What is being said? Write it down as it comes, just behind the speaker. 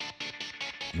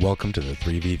Welcome to the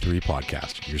 3v3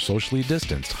 podcast, your socially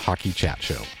distanced hockey chat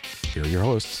show. Here are your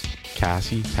hosts,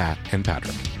 Cassie, Pat, and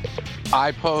Patrick.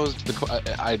 I posed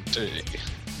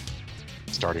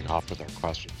starting off with our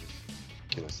questions,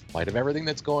 in light of everything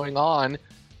that's going on,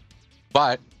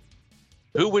 but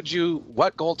what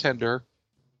goaltender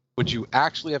would you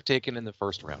actually have taken in the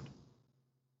first round?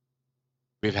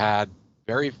 We've had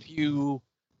very few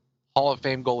Hall of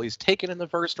Fame goalies taken in the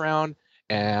first round,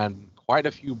 and quite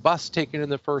a few busts taken in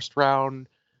the first round.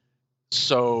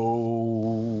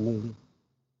 So,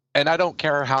 and I don't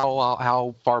care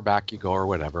how far back you go or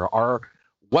whatever.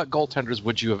 What goaltenders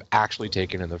would you have actually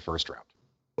taken in the first round?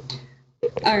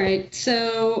 All right,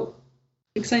 so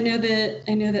because I know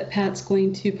that Pat's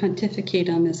going to pontificate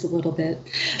on this a little bit,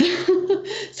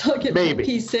 so I'll get my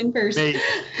piece in first.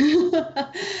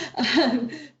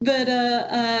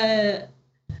 But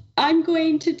I'm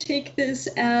going to take this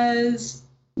as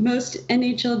most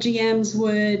NHL GMs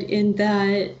would, in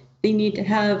that they need to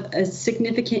have a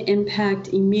significant impact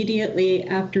immediately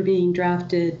after being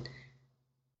drafted,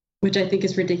 which I think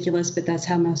is ridiculous, but that's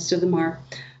how most of them are.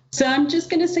 So I'm just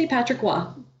going to say Patrick Roy.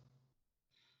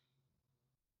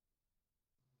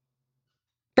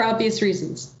 For obvious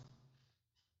reasons.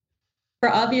 For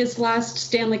obvious last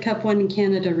Stanley Cup won in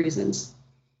Canada reasons.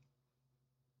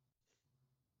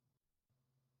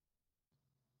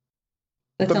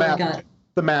 That's all I got.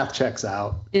 The math checks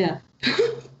out. Yeah.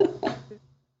 It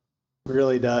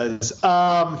really does.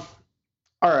 All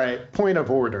right, point of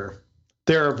order.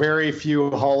 There are very few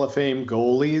Hall of Fame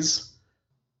goalies,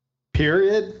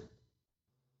 period.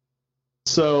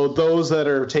 So those that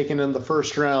are taken in the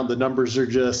first round, the numbers are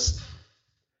just...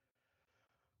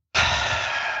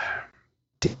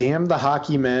 Damn the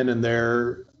hockey men and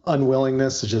their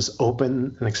unwillingness to just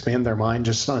open and expand their mind,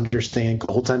 just to understand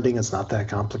goaltending is not that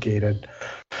complicated.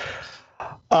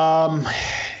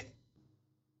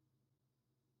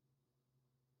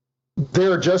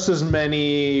 There are just as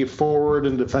many forward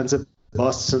and defensive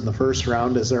busts in the first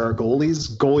round as there are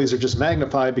goalies. Goalies are just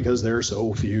magnified because there are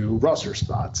so few roster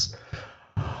spots.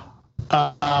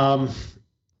 I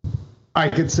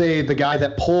could say the guy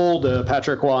that pulled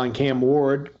Patrick Roy and Cam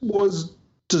Ward was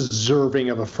deserving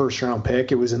of a first-round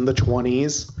pick. It was in the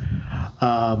 20s.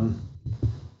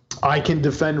 I can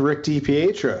defend Rick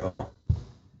DiPietro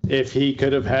if he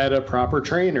could have had a proper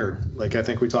trainer, like I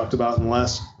think we talked about in the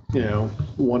last,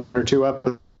 one or two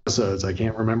episodes. I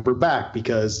can't remember back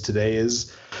because today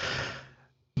is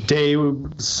day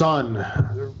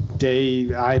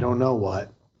I don't know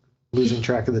what. Losing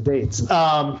track of the dates.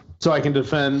 So I can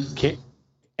defend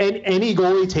any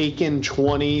goalie taken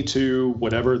 20 to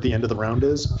whatever the end of the round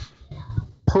is.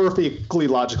 Perfectly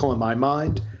logical in my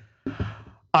mind.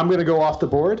 I'm going to go off the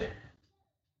board.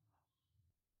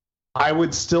 I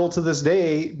would still to this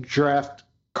day draft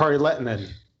Kari Lehtonen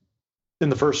in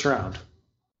the first round.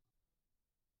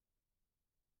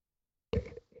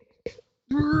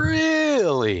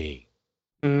 Really?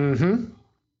 Mm-hmm.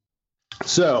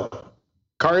 So,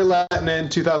 Kari Lehtonen,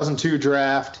 2002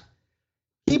 draft.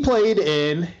 He played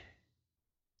in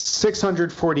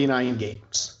 649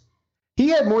 games. He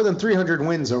had more than 300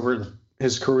 wins over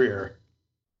his career.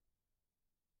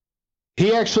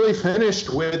 He actually finished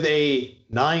with a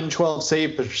 .912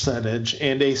 save percentage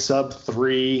and a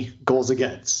sub-3 goals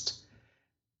against.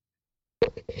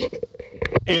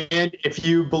 And if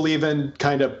you believe in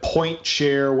kind of point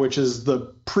share, which is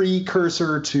the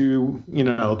precursor to,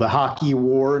 the hockey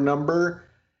war number,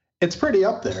 it's pretty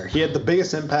up there. He had the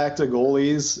biggest impact of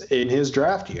goalies in his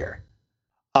draft year.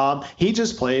 He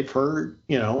just played for,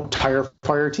 tire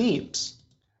fire teams.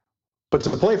 But to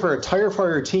play for a tire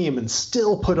fire team and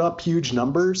still put up huge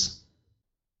numbers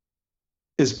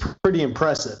is pretty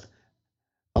impressive.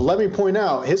 Now, let me point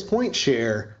out, his point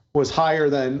share was higher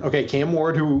than, Cam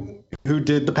Ward, who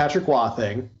did the Patrick Roy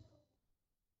thing.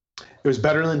 It was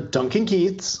better than Duncan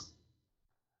Keith's,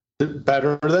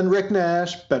 better than Rick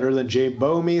Nash, better than Jay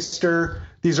Bouwmeester.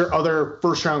 These are other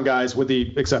first-round guys, with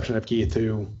the exception of Keith,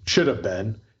 who should have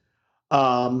been.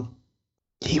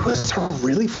 He was a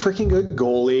really freaking good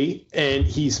goalie, and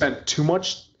he spent too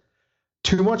much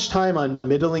time on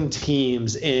middling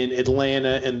teams in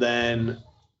Atlanta and then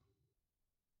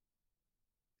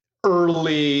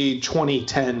early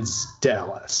 2010s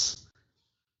Dallas.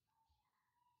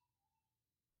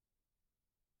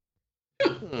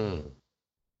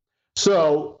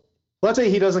 So let's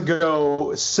say he doesn't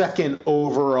go second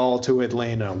overall to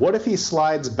Atlanta. What if he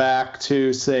slides back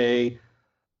to, say,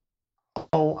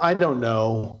 I don't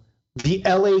know, the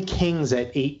LA Kings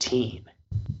at 18?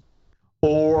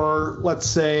 Or let's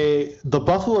say the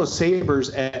Buffalo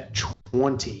Sabres at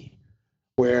 20,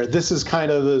 where this is kind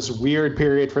of this weird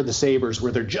period for the Sabres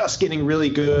where they're just getting really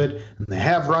good, and they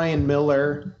have Ryan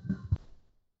Miller.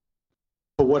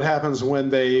 But what happens when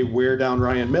they wear down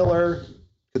Ryan Miller?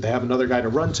 Could they have another guy to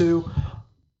run to?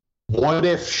 What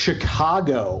if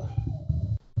Chicago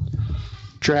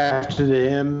drafted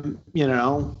him?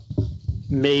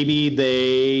 Maybe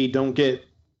they don't get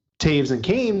Taves and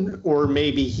Kane, or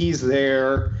maybe he's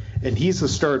there and he's the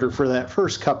starter for that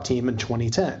first Cup team in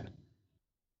 2010.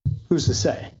 Who's to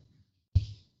say?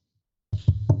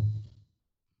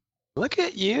 Look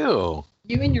at you.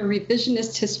 You and your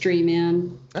revisionist history,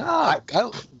 man.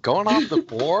 Going off the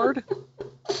board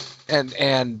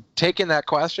and taking that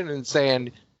question and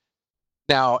saying,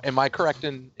 now, am I correct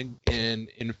in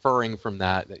inferring from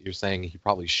that you're saying he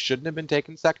probably shouldn't have been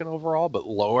taken second overall, but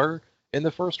lower in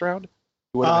the first round?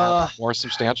 He would have had a more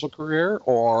substantial career,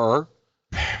 or?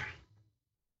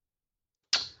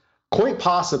 Quite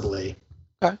possibly.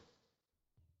 Okay.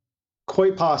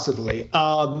 Quite possibly.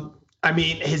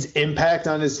 His impact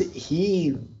on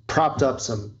he propped up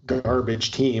some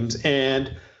garbage teams,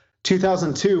 and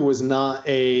 2002 was not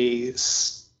a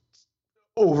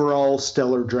overall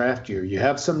stellar draft year. You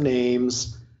have some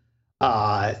names,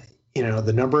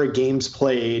 the number of games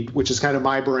played, which is kind of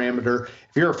my parameter.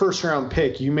 If you're a first round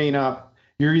pick, you're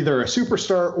either a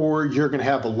superstar or you're going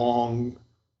to have a long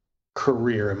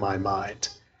career in my mind.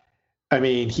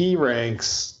 He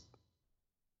ranks,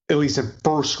 at least in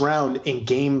first round, in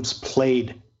games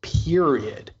played,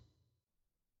 period.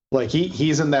 Like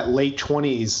he's in that late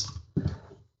 20s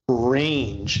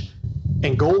range.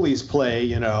 And goalies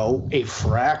play, a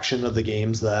fraction of the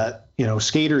games that,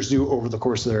 skaters do over the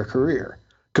course of their career.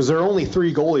 Because there are only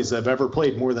 3 goalies that have ever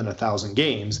played more than 1,000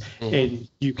 games, and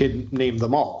you can name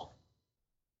them all.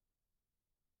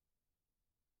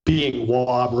 Being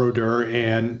Waugh, Brodeur,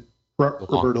 and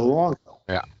Roberto Luongo.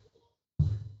 Yeah.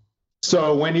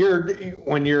 So when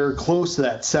you're close to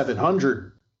that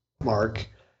 700 mark,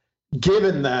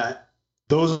 given that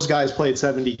those guys played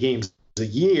 70 games a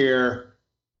year,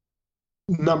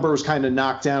 numbers kind of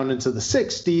knocked down into the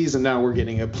 60s, and now we're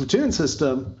getting a platoon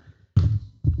system.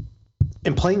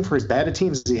 And playing for as bad a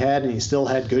team as he had, and he still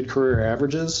had good career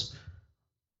averages.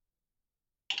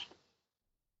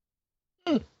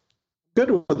 Good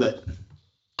with it.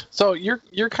 So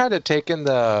you're kind of taking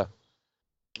the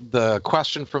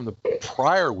question from the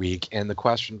prior week and the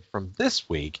question from this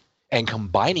week and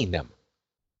combining them.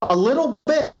 A little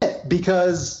bit,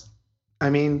 because,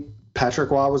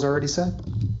 Patrick Waugh was already set.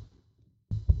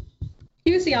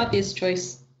 He was the obvious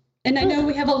choice. And I know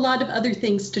we have a lot of other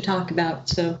things to talk about,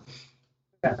 so.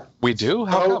 We do?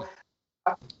 How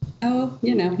come? Oh,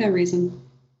 no reason.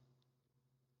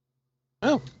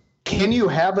 Oh. Can you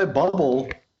have a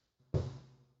bubble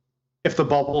if the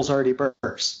bubble's already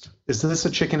burst? Is this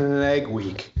a chicken and an egg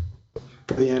week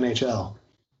for the NHL?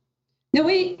 No,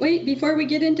 wait, before we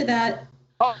get into that.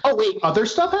 Oh, wait, other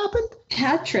stuff happened?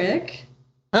 Patrick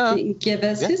didn't give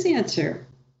us his answer.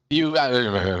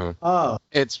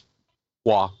 It's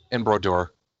Waugh and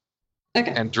Brodeur.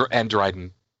 Okay. And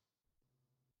Dryden.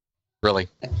 Really?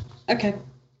 Okay.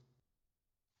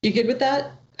 You good with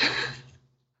that?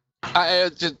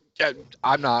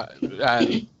 I'm not.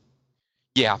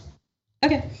 Yeah.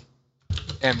 Okay.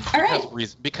 And all right.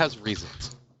 Because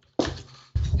reasons.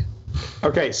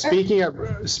 Okay.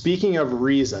 Speaking of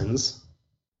reasons,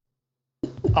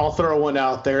 I'll throw one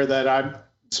out there that I'm.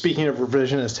 Speaking of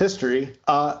revisionist history,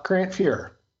 Grant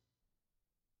Fuhr.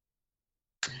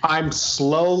 I'm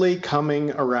slowly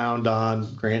coming around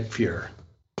on Grant Fuhr.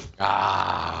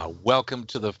 Welcome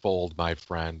to the fold, my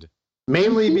friend.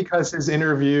 Mainly because his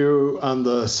interview on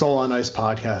the Soul on Ice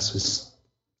podcast was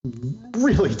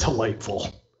really delightful.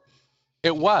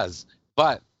 It was,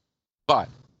 but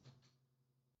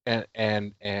that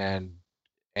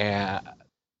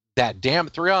damn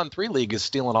 3-on-3 league is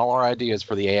stealing all our ideas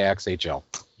for the AXHL.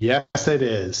 Yes, it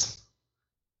is.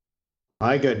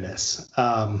 My goodness.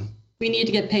 We need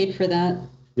to get paid for that.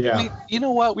 Yeah. You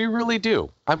know what? We really do.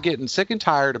 I'm getting sick and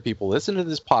tired of people listening to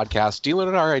this podcast,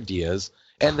 stealing our ideas,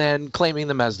 and then claiming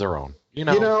them as their own. We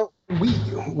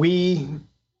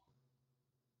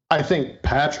I think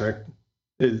Patrick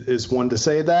is one to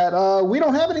say that we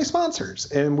don't have any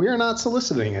sponsors, and we are not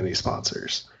soliciting any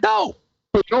sponsors. No.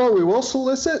 But you know what we will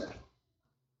solicit?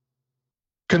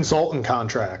 Consultant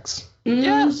contracts.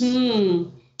 Yes. Mm-hmm.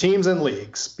 Teams and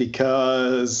leagues,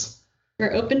 because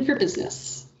we're open for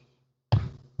business.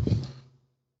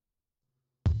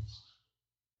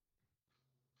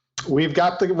 We've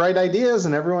got the right ideas,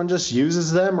 and everyone just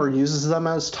uses them or uses them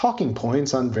as talking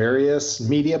points on various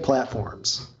media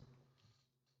platforms.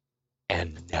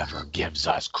 And never gives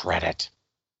us credit.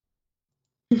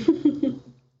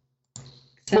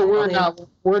 But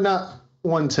we're not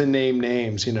one to name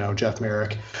names, Jeff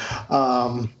Merrick.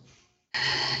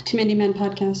 Too Many Men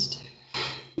podcast.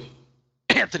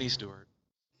 Anthony Stewart.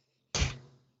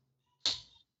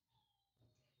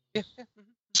 Yeah.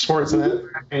 Sportsnet.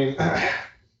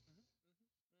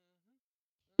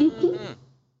 Mhm.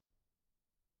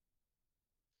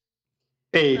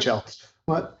 AHL.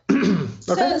 What?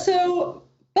 Okay. So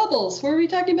bubbles. Were we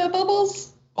talking about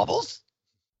bubbles? Bubbles?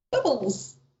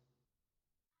 Bubbles.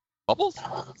 Bubbles?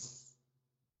 Bubbles.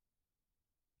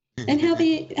 And how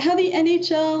the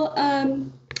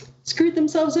NHL screwed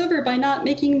themselves over by not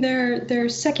making their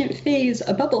second phase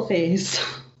a bubble phase.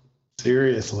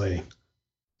 Seriously.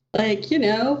 Like,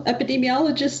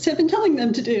 epidemiologists have been telling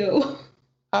them to do.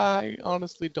 I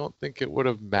honestly don't think it would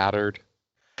have mattered.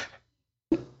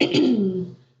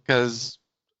 Because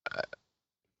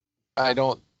I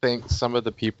don't think some of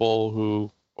the people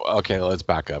who... Okay, let's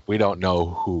back up. We don't know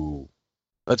who...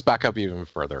 Let's back up even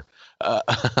further.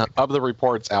 Of the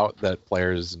reports out that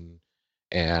players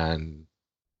and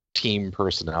team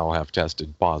personnel have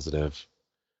tested positive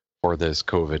for this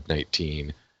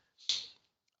COVID-19,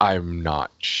 I'm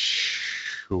not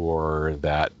sure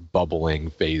that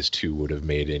bubbling phase 2 would have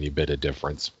made any bit of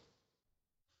difference.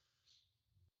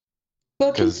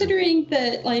 Well, considering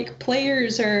that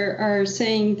players are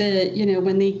saying that,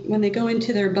 when they go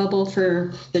into their bubble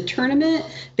for the tournament,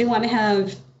 they want to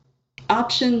have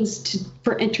options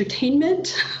for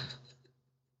entertainment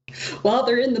while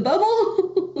they're in the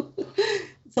bubble.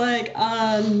 It's like,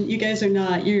 you guys are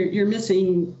not, you're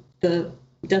missing the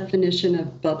definition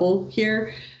of bubble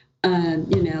here.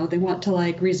 They want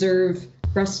to reserve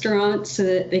restaurants so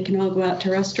that they can all go out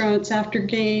to restaurants after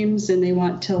games, and they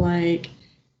want to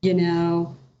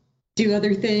do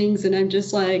other things. And I'm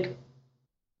just like,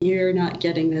 you're not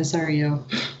getting this, are you?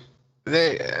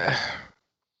 The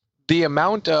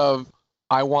amount of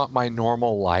I want my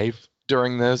normal life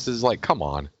during this is like, come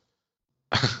on.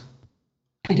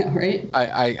 I know, right?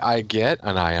 I get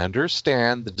and I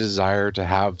understand the desire to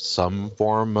have some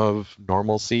form of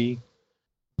normalcy,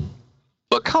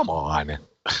 but come on.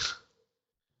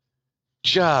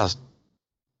 Just,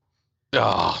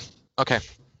 okay.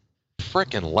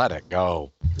 Frickin' let it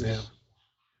go. Yeah.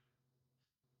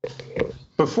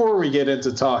 Before we get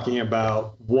into talking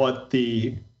about what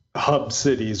the hub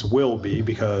cities will be,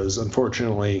 because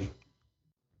unfortunately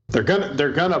they're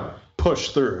gonna push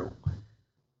through.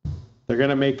 They're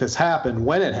gonna make this happen.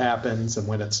 When it happens and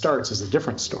when it starts is a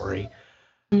different story.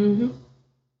 Mm-hmm.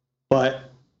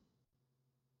 But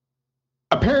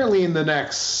apparently in the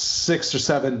next 6 or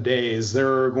 7 days,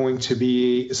 there are going to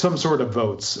be some sort of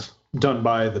votes done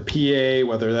by the PA,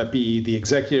 whether that be the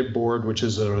executive board, which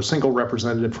is a single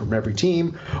representative from every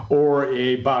team, or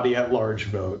a body at large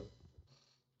vote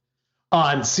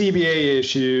on CBA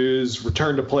issues,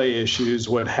 return to play issues,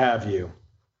 what have you.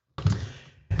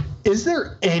 Is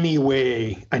there any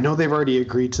way, I know they've already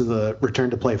agreed to the return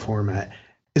to play format,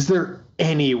 is there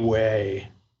any way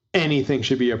anything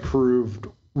should be approved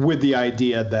with the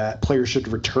idea that players should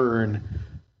return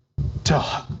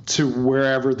to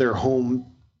wherever their home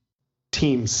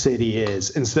team city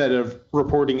is, instead of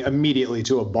reporting immediately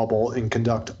to a bubble and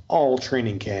conduct all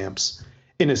training camps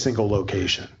in a single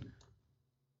location?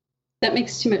 That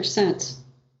makes too much sense.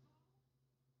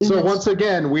 So once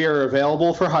again, we are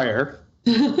available for hire.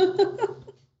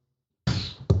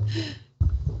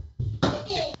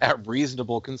 At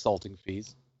reasonable consulting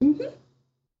fees. Mm-hmm.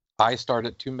 I start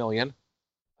at $2 million.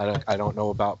 I don't know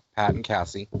about Pat and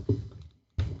Cassie.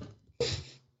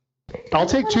 I'll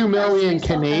take $2 million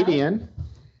Canadian.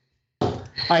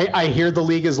 I hear the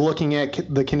league is looking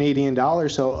at the Canadian dollar,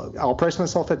 so I'll price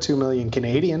myself at $2 million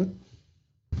Canadian.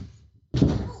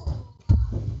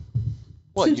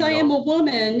 Well, Since I am a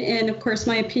woman, and of course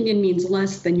my opinion means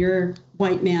less than your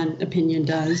white man opinion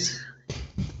does,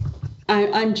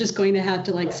 I'm just going to have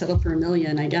to settle for $1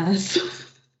 million, I guess.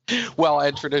 Well,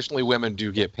 and traditionally women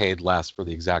do get paid less for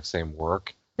the exact same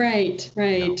work. Right.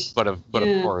 But of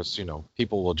course,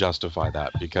 people will justify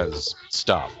that because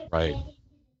stuff, right?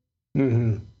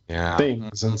 Mm-hmm. Yeah.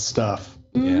 Things and stuff.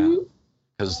 Mm-hmm. Yeah.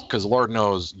 Because Lord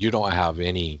knows you don't have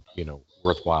any,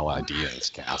 worthwhile ideas,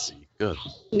 Cassie. Good.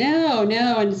 No,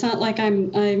 and it's not like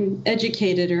I'm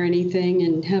educated or anything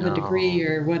and have a degree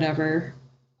or whatever.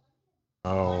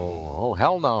 Oh,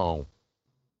 hell no.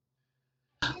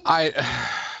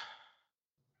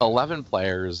 11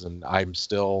 players, and I'm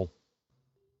still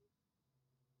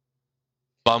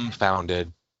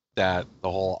bumfounded that the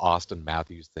whole Austin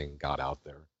Matthews thing got out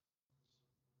there.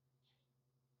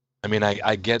 I mean,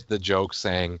 I get the joke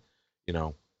saying,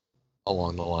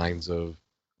 along the lines of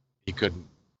he couldn't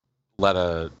let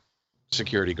a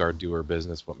security guard do her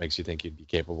business. What makes you think you'd be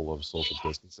capable of social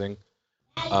distancing?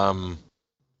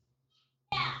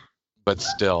 But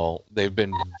still, they've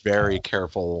been very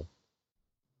careful,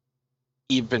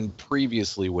 even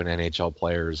previously when NHL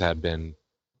players had been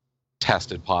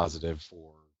tested positive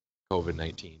for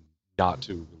COVID-19, not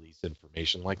to release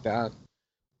information like that.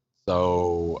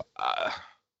 So,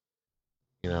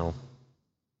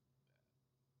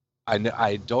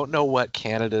 I don't know what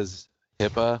Canada's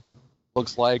HIPAA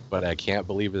looks like, but I can't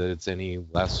believe that it's any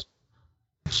less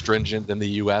stringent than the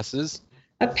US's.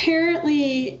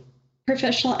 Apparently,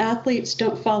 professional athletes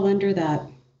don't fall under that.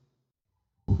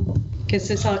 Because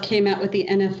this all came out with the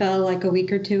NFL like a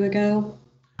week or two ago.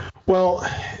 Well,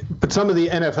 but some of the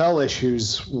NFL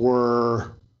issues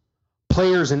were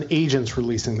players and agents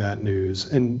releasing that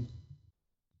news,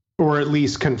 or at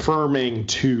least confirming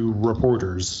to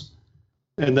reporters,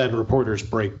 and then reporters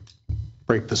break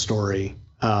the story.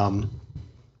 And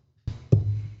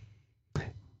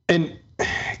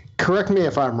correct me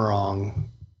if I'm wrong,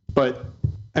 but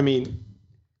I mean,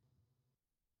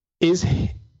 does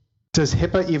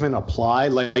HIPAA even apply?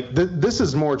 Like, this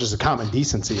is more just a common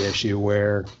decency issue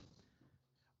where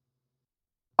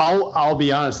I'll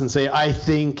be honest and say I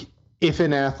think if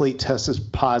an athlete tests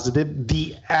positive,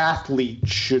 the athlete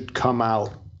should come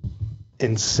out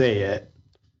and say it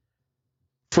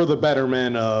for the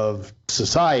betterment of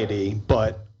society,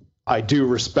 but I do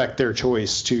respect their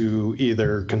choice to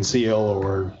either conceal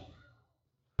or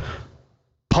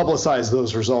publicize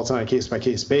those results on a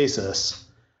case-by-case basis.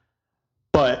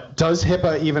 But does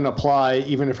HIPAA even apply,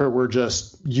 even if it were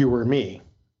just you or me?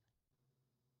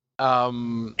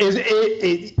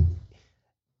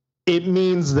 It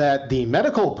means that the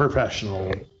medical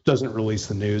professional doesn't release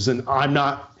the news, and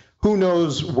who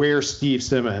knows where Steve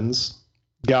Simmons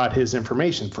got his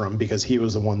information from, because he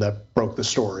was the one that broke the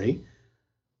story.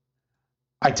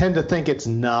 I tend to think it's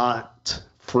not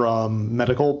from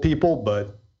medical people,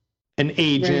 but an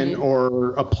agent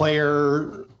or a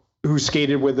player who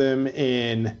skated with him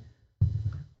in,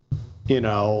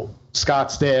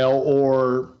 Scottsdale,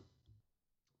 or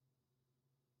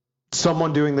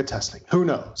someone doing the testing. Who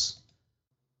knows?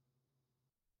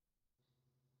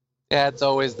 Yeah, it's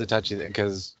always the touchy thing,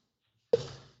 because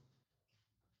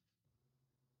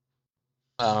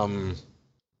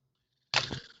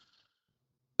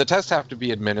the tests have to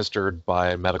be administered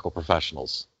by medical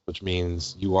professionals, which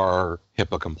means you are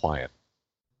HIPAA compliant,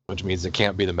 which means it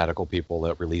can't be the medical people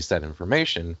that release that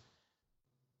information,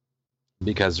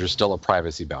 because there's still a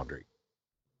privacy boundary.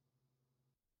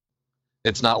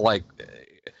 It's not like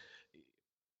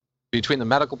between the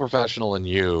medical professional and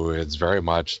you, it's very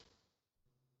much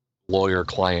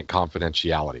lawyer-client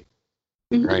confidentiality,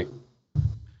 right?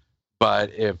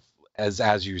 But if,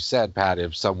 as you said, Pat,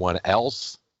 if someone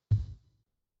else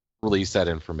released that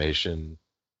information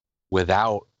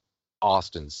without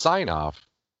Austin's sign-off,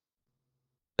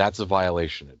 that's a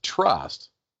violation of trust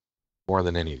more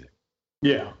than anything.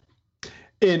 Yeah.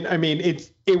 And I mean,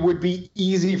 it would be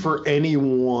easy for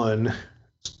anyone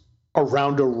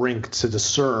around a rink to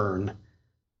discern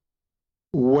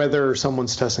whether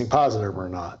someone's testing positive or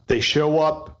not. They show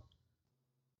up,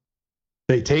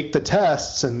 they take the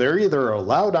tests, and they're either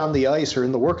allowed on the ice or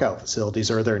in the workout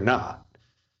facilities, or they're not.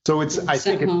 So I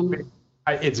think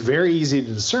it's very easy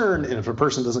to discern, and if a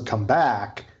person doesn't come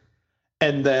back,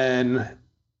 and then,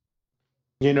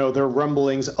 there are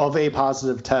rumblings of a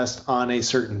positive test on a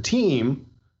certain team.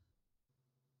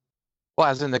 Well,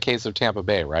 as in the case of Tampa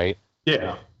Bay, right?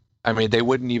 Yeah. I mean, they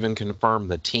wouldn't even confirm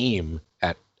the team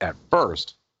at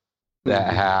first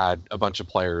that had a bunch of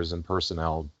players and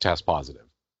personnel test positive.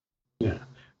 Yeah.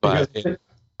 But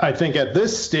I think at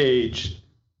this stage,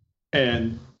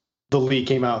 and the league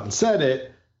came out and said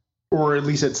it, or at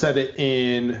least it said it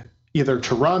in either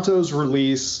Toronto's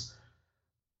release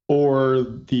or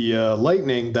the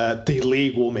Lightning, that the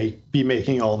league will be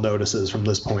making all notices from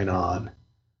this point on,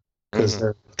 because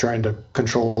they're trying to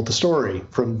control the story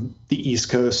from the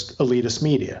East Coast elitist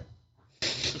media.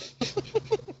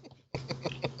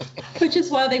 Which is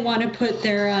why they want to put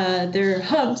their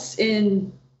hubs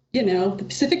in, the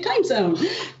Pacific time zone.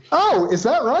 Oh, is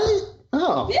that right?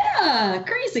 Oh. Yeah,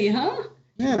 crazy, huh?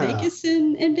 Yeah. Vegas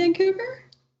and Vancouver?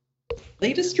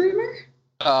 Latest rumor?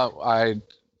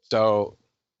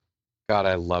 God,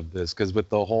 I love this, because with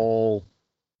the whole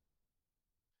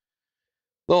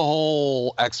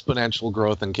exponential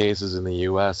growth in cases in the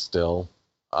U.S. still,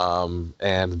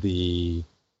 and the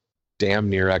damn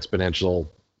near exponential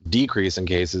decrease in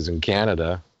cases in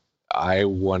Canada, I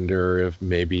wonder if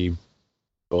maybe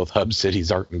both hub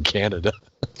cities aren't in Canada.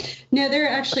 No, they're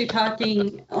actually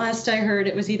talking, last I heard,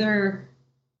 it was either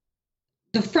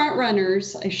the front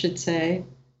runners, I should say,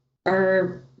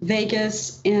 are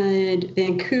Vegas and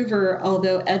Vancouver,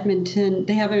 although Edmonton,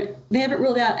 they haven't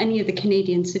ruled out any of the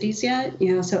Canadian cities yet,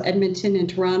 so Edmonton and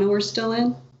Toronto are still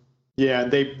in. Yeah,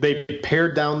 they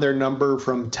pared down their number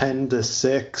from 10 to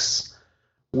 6,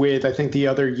 with I think the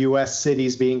other U.S.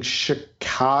 cities being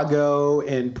Chicago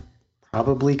and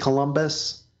probably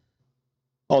Columbus,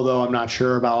 although I'm not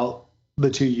sure about the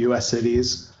 2 U.S.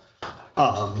 cities.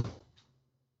 God.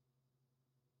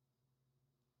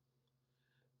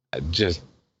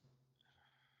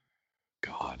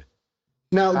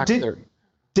 Now,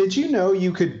 did you know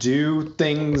you could do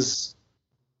things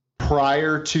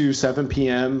prior to 7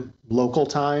 p.m. local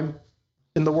time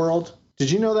in the world?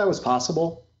 Did you know that was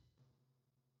possible?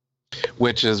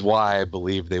 Which is why I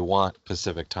believe they want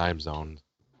Pacific time zone.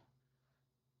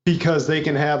 Because they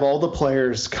can have all the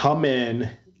players come in,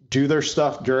 do their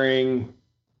stuff during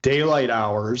daylight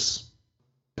hours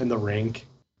in the rink,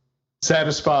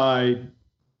 satisfy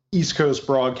East Coast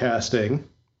broadcasting.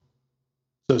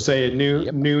 So say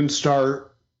a noon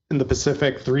start in the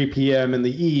Pacific, 3 p.m. in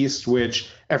the East, which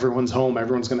everyone's home,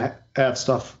 everyone's going to have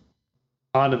stuff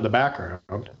on in the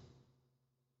background.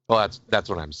 Well, that's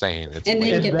what I'm saying. And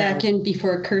they can get back in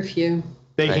before curfew.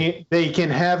 They can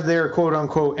have their quote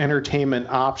unquote entertainment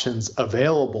options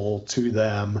available to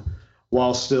them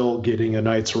while still getting a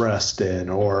night's rest in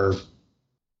or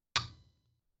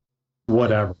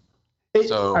whatever.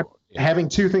 Having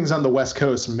 2 things on the West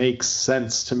Coast makes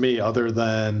sense to me, other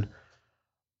than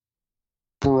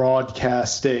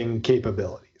broadcasting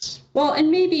capabilities. Well,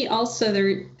 and maybe also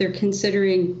they're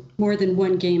considering more than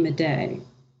 1 game a day.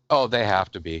 Oh, they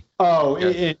have to be. Oh,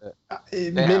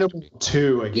 minimum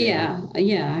 2 a game.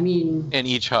 Yeah. I mean, in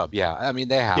each hub, yeah. I mean,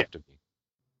 they have to be.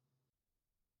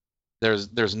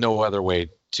 There's no other way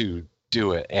to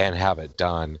do it and have it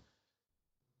done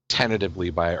tentatively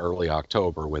by early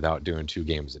October without doing 2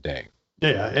 games a day.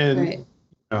 Yeah, and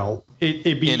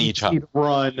it'd be in each hub. To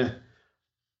run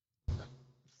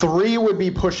 3 would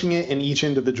be pushing it in each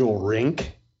individual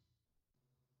rink,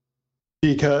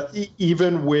 because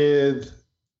even with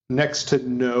next to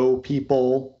no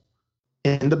people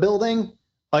in the building,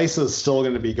 ice is still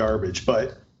going to be garbage.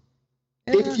 But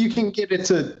if you can get it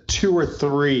to 2 or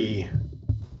 3,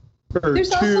 or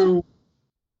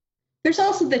there's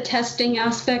also the testing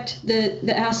aspect that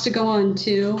has to go on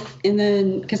too, and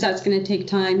then because that's going to take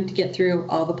time to get through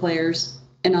all the players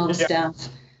and all the staff.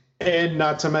 And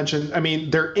not to mention, I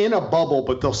mean, they're in a bubble,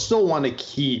 but they'll still want to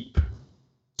keep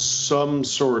some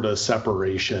sort of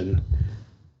separation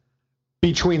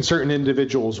between certain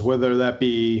individuals, whether that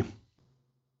be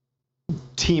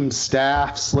team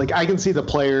staffs. Like, I can see the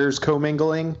players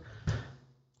commingling.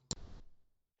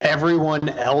 Everyone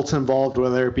else involved,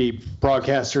 whether it be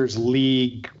broadcasters,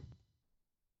 league,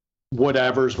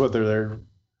 whatevers, whether they're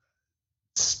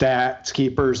stats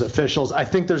keepers, officials, I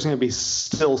think there's going to be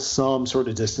still some sort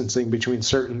of distancing between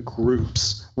certain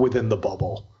groups within the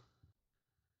bubble.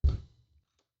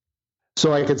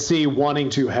 So I could see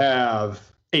wanting to have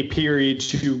a period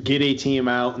to get a team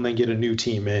out and then get a new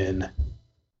team in,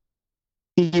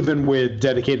 even with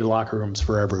dedicated locker rooms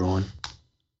for everyone.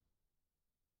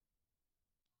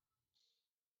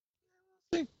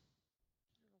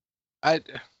 I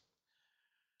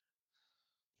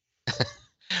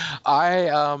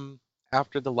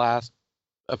after the last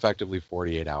effectively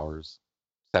 48 hours,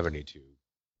 72,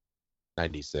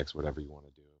 96, whatever you want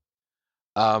to do,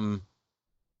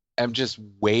 I'm just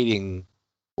waiting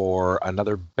for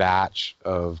another batch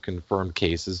of confirmed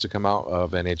cases to come out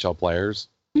of NHL players,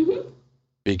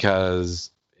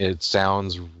 because it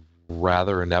sounds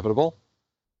rather inevitable.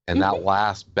 And that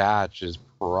last batch is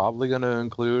probably going to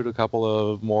include a couple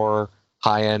of more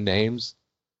high-end names,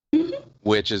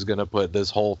 which is going to put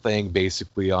this whole thing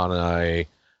basically on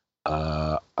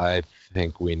I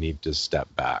think we need to step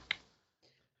back.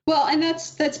 Well, and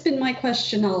that's been my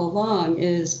question all along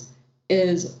is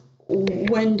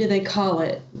when do they call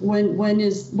it?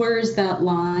 Where is that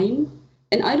line?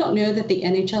 And I don't know that the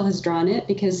NHL has drawn it,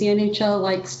 because the NHL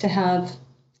likes to have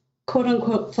quote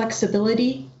unquote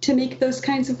flexibility to make those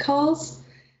kinds of calls.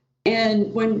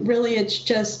 And when really it's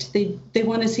just they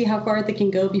want to see how far they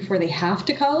can go before they have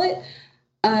to call it.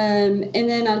 And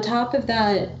then on top of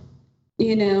that, the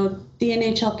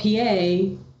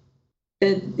NHLPA,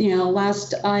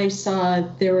 last I saw,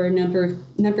 there were a number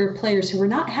of players who were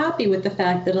not happy with the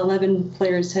fact that 11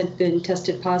 players had been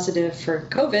tested positive for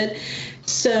COVID.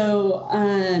 So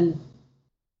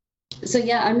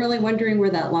yeah, I'm really wondering where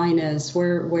that line is.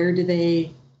 Where do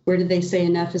they say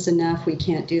enough is enough? We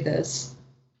can't do this.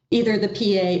 either the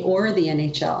PA or the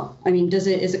NHL? I mean, is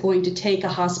it going to take a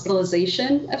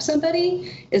hospitalization of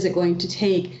somebody? Is it going to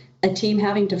take a team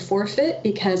having to forfeit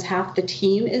because half the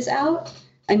team is out?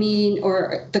 I mean,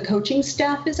 or the coaching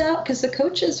staff is out, because the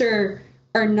coaches are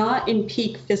not in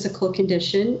peak physical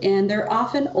condition, and they're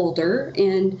often older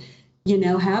and,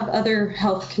 have other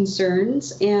health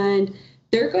concerns, and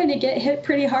they're going to get hit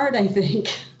pretty hard, I think.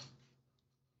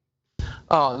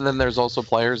 Oh, and then there's also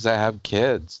players that have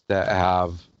kids that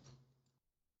have,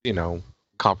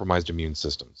 compromised immune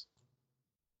systems.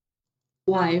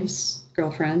 Wives,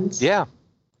 girlfriends. Yeah.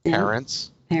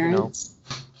 Parents.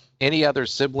 Any other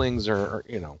siblings or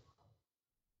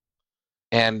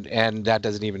and that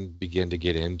doesn't even begin to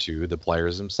get into the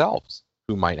players themselves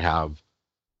who might have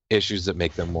issues that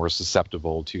make them more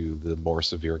susceptible to the more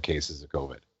severe cases of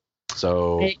COVID.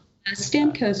 So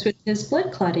Stamkos with his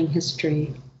blood clotting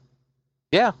history.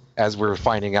 Yeah, as we're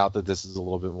finding out that this is a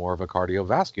little bit more of a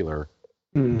cardiovascular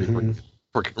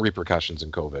repercussions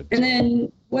in COVID. And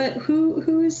then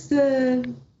who is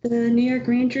the New York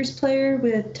Rangers player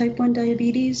with type 1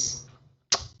 diabetes?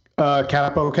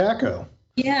 Capo Caco.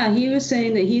 Yeah, he was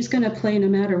saying that he's going to play no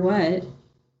matter what.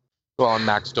 Well, and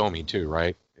Max Domi too,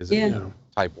 right? Is it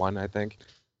type 1, I think?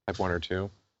 Type 1 or 2?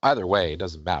 Either way, it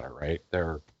doesn't matter, right?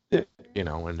 They're,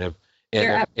 and if...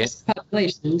 They're at-risk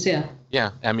populations, yeah.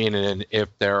 Yeah, I mean, and if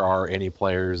there are any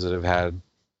players that have had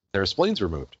their spleens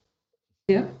removed.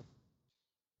 Yeah.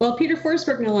 Well, Peter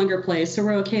Forsberg no longer plays, so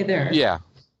we're okay there. Yeah.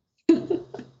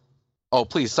 Oh,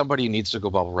 please, somebody needs to go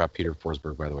bubble wrap Peter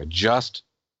Forsberg, by the way. Just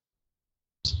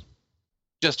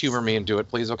humor me and do it,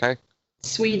 please, okay?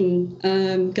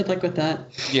 Sweden. Good luck with that.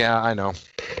 Yeah, I know.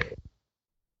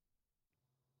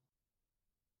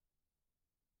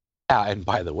 Yeah, and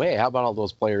by the way, how about all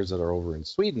those players that are over in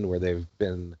Sweden where they've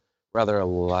been rather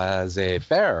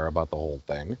laissez-faire about the whole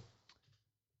thing?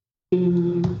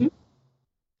 Mm-hmm.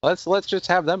 Let's just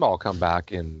have them all come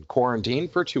back in quarantine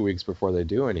for 2 weeks before they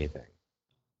do anything.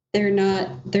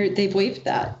 They've waived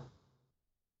that.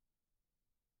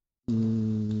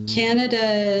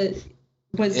 Canada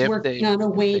was working on a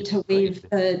way to waive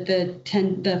the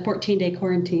 14-day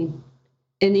quarantine,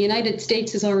 and the United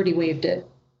States has already waived it.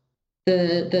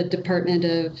 The Department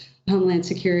of Homeland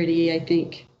Security, I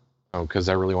think. Oh, because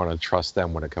I really want to trust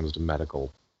them when it comes to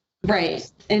medical. Right,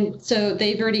 and so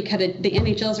they've already the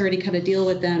NHL's already cut a deal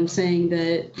with them, saying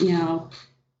that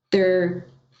they're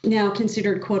now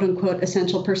considered quote unquote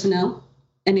essential personnel,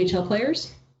 NHL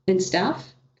players and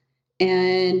staff.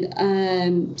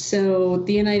 And so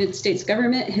the United States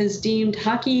government has deemed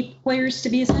hockey players to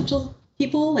be essential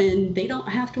people, and they don't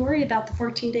have to worry about the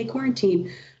 14-day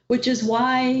quarantine, which is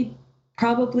why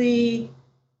probably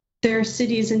there are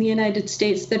cities in the United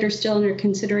States that are still under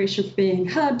consideration for being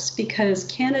hubs, because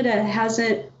Canada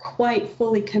hasn't quite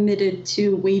fully committed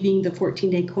to waiving the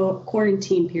 14-day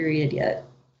quarantine period yet.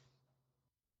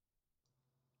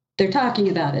 They're talking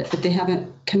about it, but they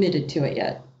haven't committed to it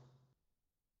yet.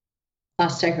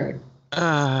 Last I heard.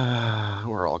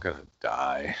 We're all gonna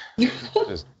die.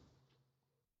 Just...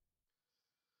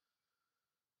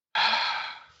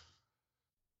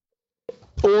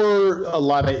 Or a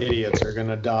lot of idiots are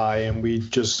gonna die, and we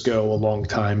just go a long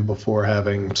time before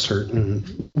having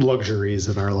certain luxuries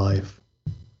in our life.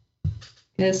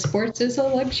 Yes, sports is a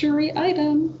luxury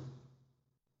item.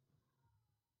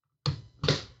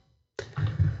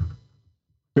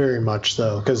 Very much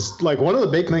so, because like one of the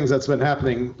big things that's been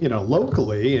happening,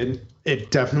 locally, and it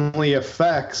definitely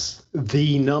affects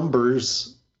the number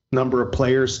of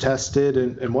players tested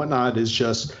and whatnot, is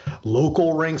just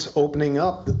local rinks opening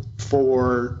up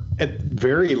for, at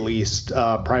very least,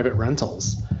 private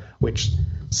rentals, which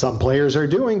some players are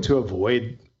doing to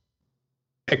avoid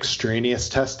extraneous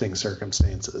testing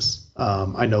circumstances.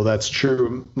 I know that's true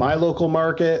in my local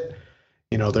market.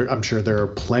 I'm sure there are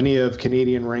plenty of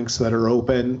Canadian rinks that are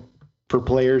open for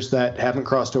players that haven't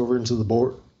crossed over into the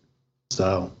board.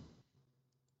 So.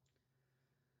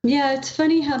 Yeah, it's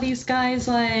funny how these guys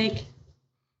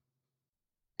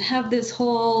have this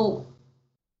whole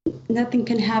nothing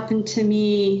can happen to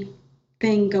me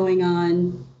thing going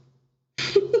on.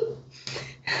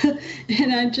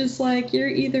 And I'm just like, you're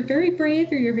either very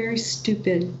brave or you're very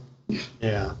stupid.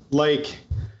 Yeah, like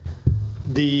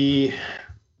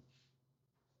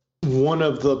one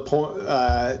of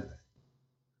the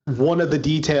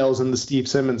details in the Steve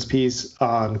Simmons piece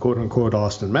on quote unquote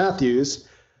Austin Matthews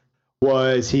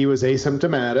was he was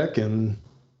asymptomatic, and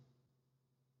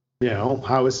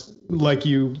how is, like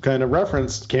you kind of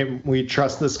referenced, can we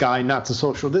trust this guy not to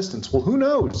social distance? Well, who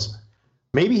knows?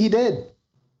 Maybe he did.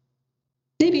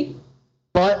 Maybe.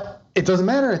 But it doesn't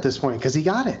matter at this point because he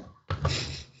got it.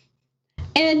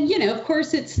 And, of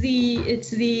course, it's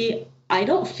the I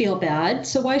don't feel bad,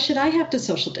 so why should I have to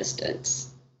social distance?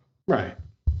 Right.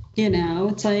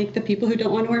 It's like the people who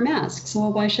don't want to wear masks.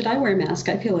 Well, why should I wear a mask?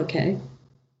 I feel okay.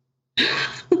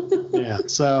 Yeah.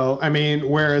 So, I mean,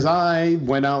 whereas I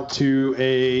went out to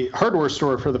a hardware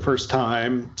store for the first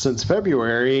time since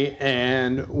February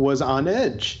and was on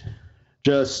edge.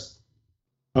 Just,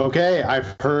 okay,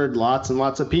 I've heard lots and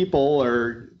lots of people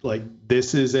are like,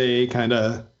 this is a kind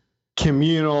of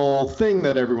communal thing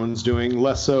that everyone's doing,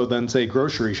 less so than, say,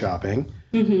 grocery shopping,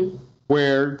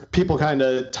 where people kind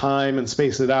of time and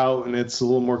space it out and it's a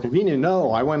little more convenient.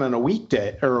 No, I went on a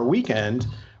weekday or a weekend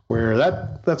where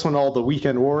that's when all the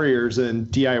weekend warriors and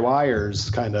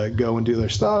DIYers kind of go and do their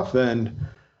stuff. And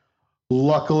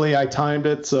luckily I timed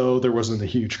it so there wasn't a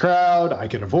huge crowd. I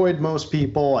could avoid most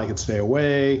people. I could stay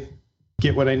away,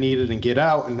 get what I needed and get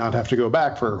out and not have to go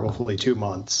back for hopefully 2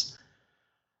 months.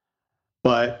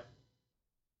 But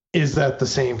is that the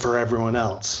same for everyone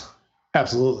else?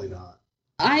 Absolutely not.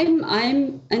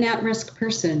 I'm an at-risk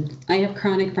person. I have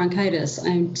chronic bronchitis.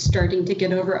 I'm starting to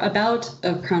get over a bout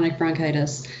of chronic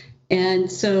bronchitis.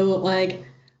 And so, like,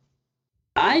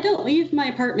 I don't leave my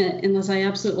apartment unless I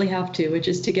absolutely have to, which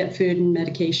is to get food and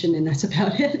medication, and that's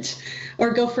about it.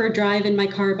 Or go for a drive in my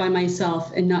car by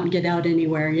myself and not get out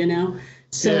anywhere,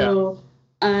 So,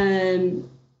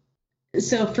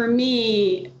 so for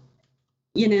me,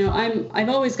 I've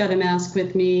always got a mask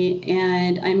with me,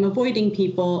 and I'm avoiding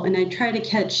people, and I try to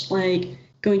catch, like,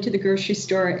 going to the grocery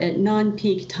store at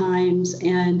non-peak times.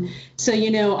 And so,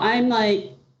 I'm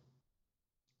like,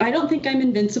 I don't think I'm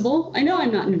invincible. I know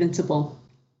I'm not invincible.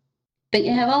 But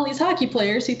you have all these hockey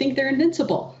players who think they're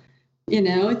invincible.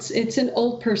 It's an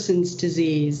old person's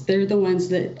disease. They're the ones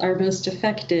that are most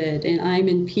affected, and I'm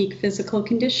in peak physical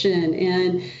condition.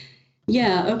 And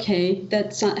yeah, okay,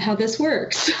 that's not how this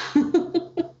works.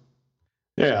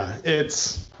 Yeah, and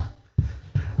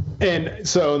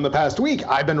so in the past week,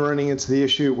 I've been running into the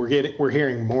issue. We're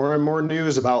hearing more and more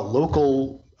news about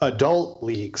local adult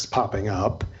leagues popping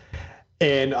up,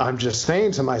 and I'm just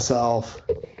saying to myself,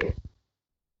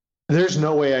 there's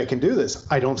no way I can do this.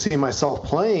 I don't see myself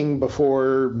playing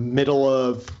before middle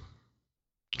of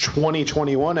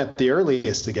 2021 at the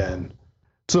earliest again,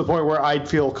 to the point where I'd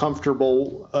feel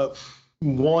comfortable,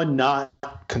 one, not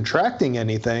contracting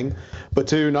anything, but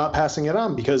two, not passing it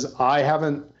on, because my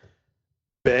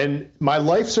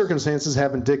life circumstances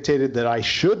haven't dictated that I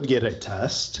should get a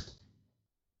test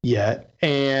yet.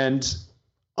 And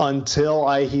until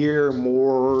I hear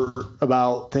more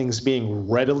about things being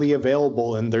readily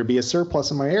available and there be a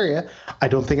surplus in my area, I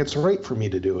don't think it's right for me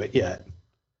to do it yet.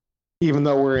 Even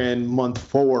though we're in month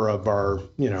 4 of our,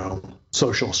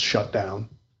 social shutdown.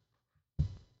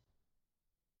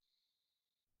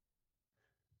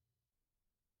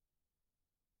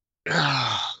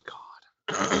 Oh, God.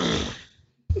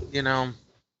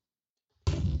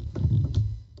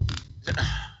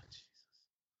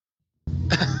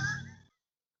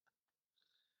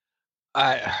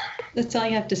 That's all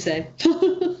you have to say.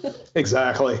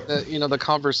 Exactly. The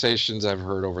conversations I've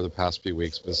heard over the past few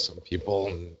weeks with some people,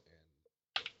 and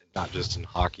not just in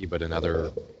hockey, but in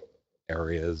other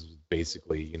areas,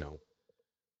 basically,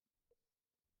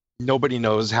 nobody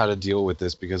knows how to deal with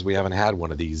this because we haven't had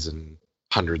one of these in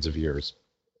hundreds of years.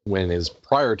 When is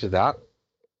prior to that,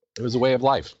 it was a way of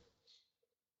life.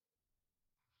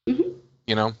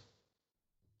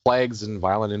 Plagues and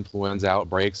violent influenza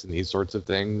outbreaks and these sorts of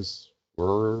things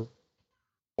were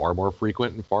far more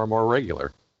frequent and far more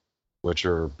regular, which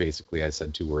are basically, I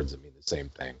said 2 words that mean the same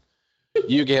thing.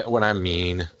 You get what I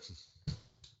mean.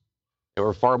 They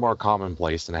were far more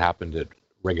commonplace and happened at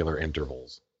regular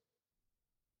intervals.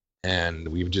 And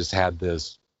we've just had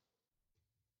this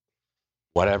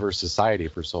whatever society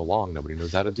for so long, nobody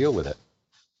knows how to deal with it.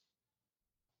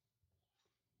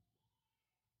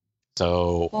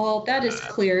 So, well, that is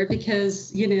clear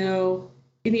because,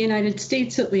 in the United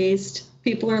States, at least,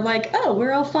 people are like, oh,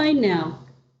 we're all fine now.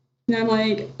 And I'm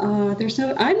like,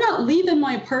 I'm not leaving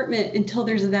my apartment until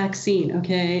there's a vaccine.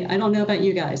 Okay. I don't know about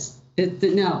you guys.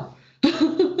 No.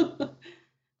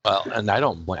 Well, and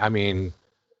I mean,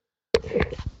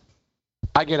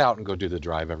 I get out and go do the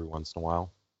drive every once in a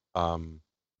while.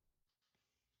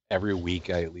 Every week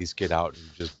I at least get out and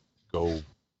just go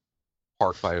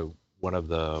park by one of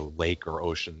the lake or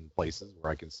ocean places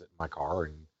where I can sit in my car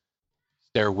and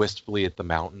stare wistfully at the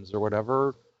mountains or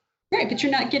whatever. Right, but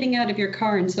you're not getting out of your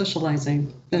car and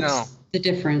socializing. That's the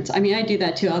difference. I mean, I do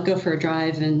that too. I'll go for a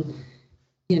drive and,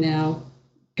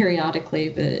 periodically,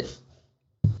 but.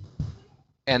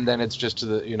 And then it's just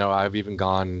I've even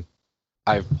gone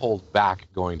I've pulled back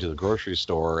going to the grocery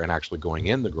store and actually going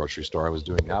in the grocery store. I was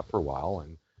doing that for a while,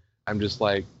 and I'm just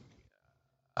like,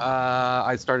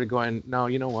 I started going, no,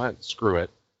 you know what? Screw it.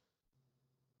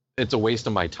 It's a waste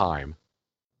of my time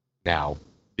now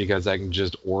because I can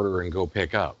just order and go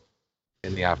pick up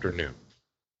in the afternoon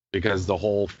because the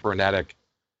whole frenetic,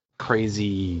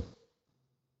 crazy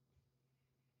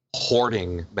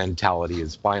hoarding mentality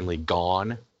is finally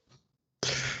gone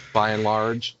by and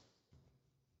large.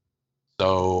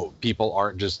 So people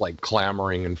aren't just like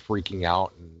clamoring and freaking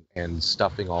out and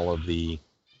stuffing all of the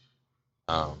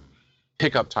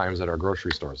pickup times at our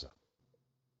grocery stores up,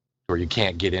 where you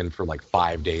can't get in for like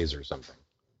 5 days or something.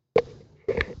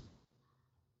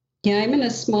 Yeah, I'm in a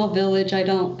small village. I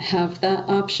don't have that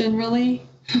option really.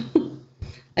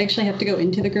 I actually have to go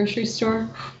into the grocery store,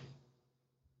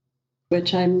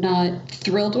 which I'm not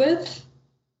thrilled with.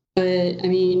 But I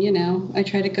mean, you know, I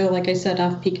try to go, like I said,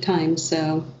 off peak times.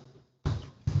 So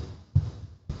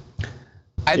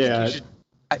I think you should.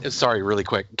 Sorry, really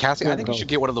quick, Cassie. I think you should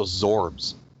get one of those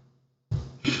Zorbs.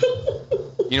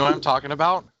 You know what I'm talking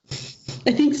about?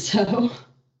 I think so.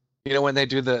 You know when they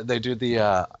do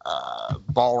the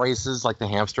ball races, like the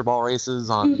hamster ball races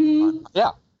on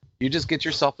yeah. You just get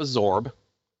yourself a Zorb,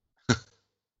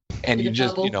 and you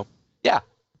just bubble.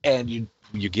 And you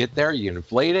get there, you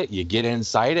inflate it, you get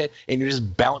inside it, and you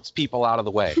just bounce people out of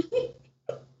the way.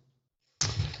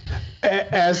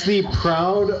 As the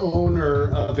proud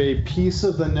owner of a piece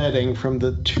of the netting from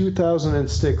the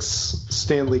 2006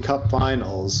 Stanley Cup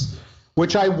Finals,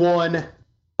 which I won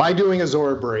by doing a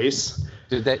Zorb race.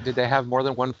 Did they have more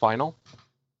than one final?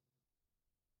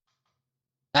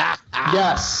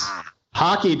 Yes.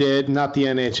 Hockey did, not the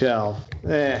NHL.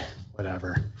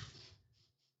 Whatever.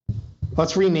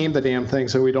 Let's rename the damn thing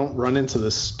so we don't run into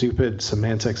this stupid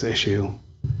semantics issue.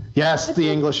 Yes, the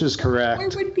English is correct.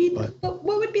 What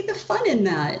would be the fun in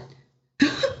that?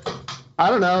 I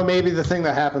don't know. Maybe the thing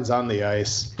that happens on the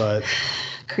ice, but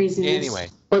craziness. Anyway,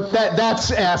 but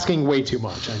that's asking way too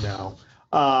much. I know.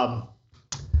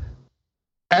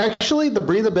 Actually, the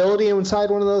breathability inside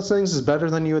one of those things is better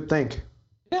than you would think.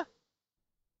 Yeah.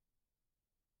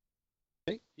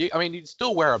 I mean, you'd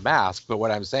still wear a mask, but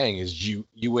what I'm saying is you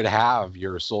would have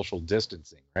your social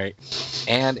distancing, right?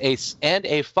 And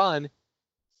a fun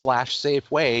 /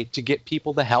 safe way to get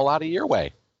people the hell out of your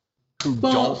way.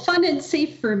 Fun and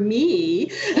safe for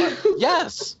me.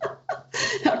 Yes.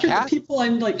 After the people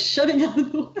I'm like shoving out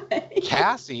of the way.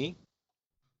 Cassie, you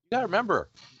gotta remember,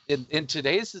 in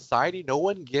today's society, no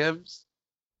one gives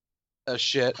a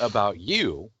shit about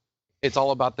you. It's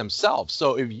all about themselves.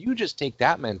 So if you just take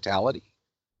that mentality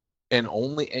and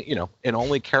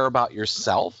only care about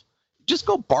yourself, just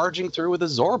go barging through with a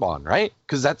Zorb on, right?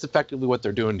 Because that's effectively what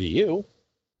they're doing to you.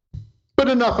 But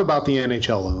enough about the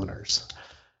NHL owners.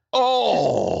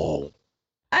 Oh,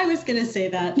 I was gonna say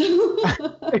that.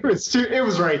 It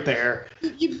was right there.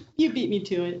 You beat me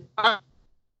to it. I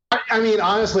mean,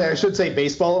 honestly, I should say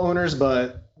baseball owners,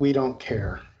 but we don't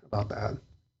care about that.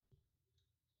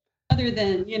 Other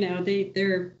than,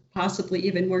 they're possibly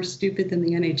even more stupid than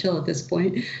the NHL at this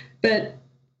point. But,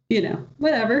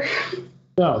 whatever.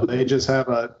 No, they just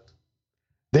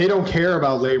they don't care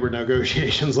about labor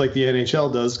negotiations like the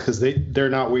NHL does because they're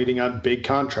not waiting on big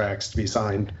contracts to be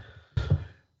signed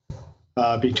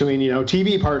between,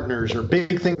 TV partners or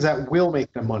big things that will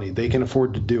make them money. They can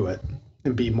afford to do it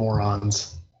and be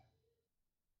morons.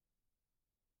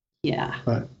 Yeah.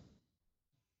 But.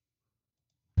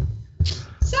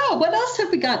 So what else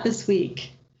have we got this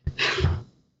week?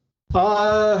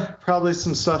 Probably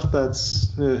some stuff that's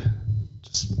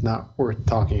just not worth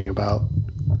talking about.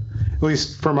 At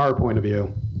least from our point of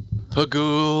view.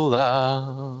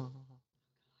 Pagula.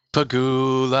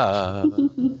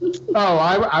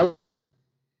 I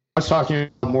was talking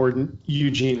about more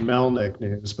Eugene Melnick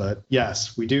news, but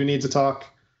yes, we do need to talk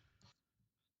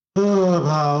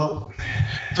about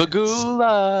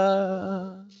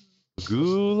Pagula.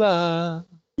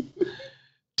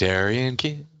 Darian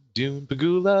Kim doing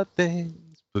Pagula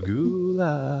things.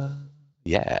 Pagula.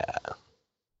 Yeah.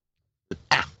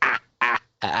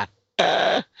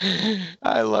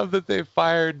 I love that they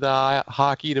fired the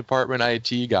hockey department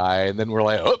IT guy, and then we're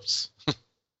like, oops,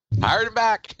 hired him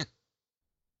back.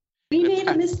 We made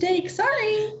a mistake.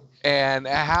 Sorry. And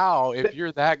how, if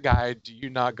you're that guy, do you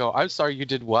not go, I'm sorry, you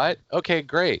did what? Okay,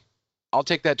 great. I'll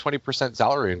take that 20%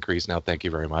 salary increase now. Thank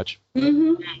you very much.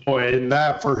 Mm-hmm. Boy, and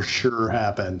that for sure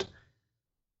happened.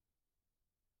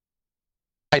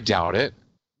 I doubt it.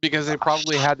 Because they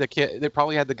probably had the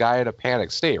guy in a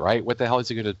panic state, right? What the hell is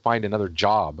he going to find another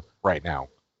job right now?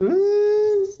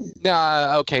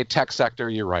 Nah, okay, tech sector,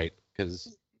 you're right.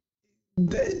 Because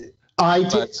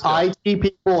IT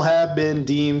people have been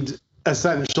deemed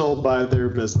essential by their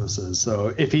businesses.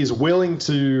 So if he's willing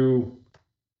to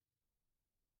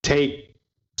take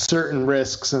certain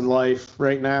risks in life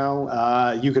right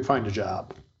now, you could find a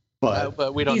job.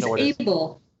 But we don't know what he's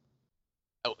able.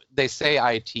 They say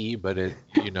IT, but it,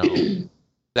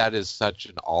 that is such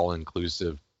an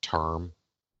all-inclusive term.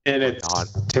 And it's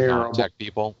terrible. Non-tech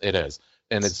people. It is.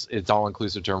 And it's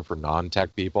all-inclusive term for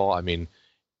non-tech people. I mean,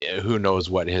 who knows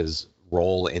what his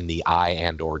role in the I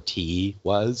and or T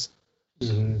was.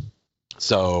 Mm-hmm.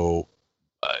 So,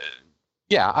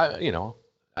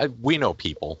 we know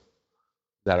people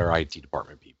that are IT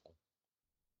department people.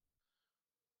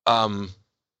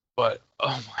 But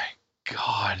oh my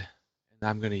God, and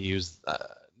I'm going to use.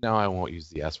 No, I won't use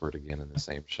the S word again in the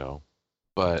same show.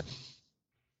 But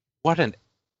what an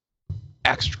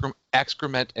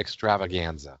excrement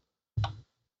extravaganza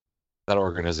that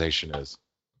organization is.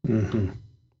 Mm-hmm.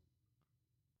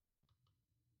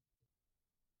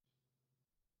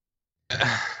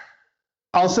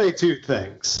 I'll say two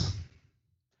things.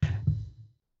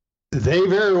 They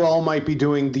very well might be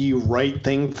doing the right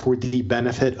thing for the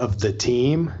benefit of the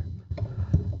team,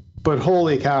 but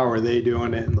holy cow, are they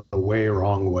doing it in the way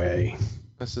wrong way?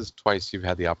 This is twice you've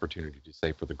had the opportunity to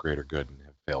say for the greater good and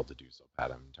have failed to do so,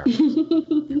 Pat. I'm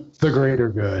entirely The greater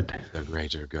good. The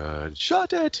greater good.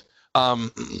 Shut it.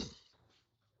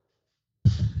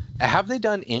 Have they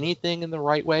done anything in the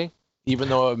right way, even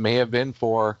though it may have been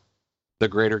for the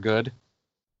greater good?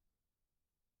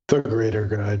 The greater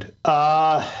good.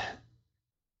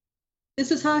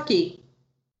 This is hockey.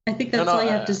 I think that's all you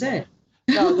have to say.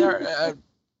 No,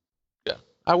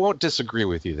 I won't disagree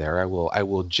with you there. I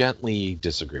will gently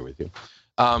disagree with you.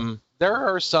 There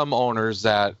are some owners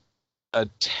that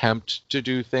attempt to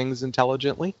do things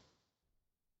intelligently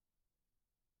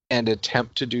and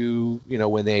attempt to do,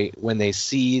 when they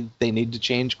see they need to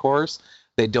change course,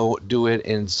 they don't do it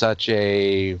in such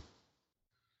a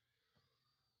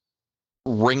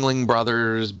Ringling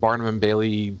Brothers, Barnum and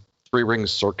Bailey, three-ring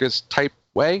circus type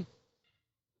way.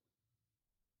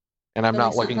 And I'm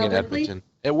not looking at Edmonton.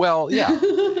 Well, yeah.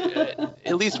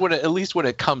 at least when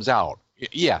it comes out,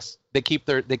 yes, they keep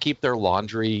their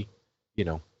laundry,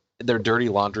 their dirty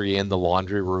laundry in the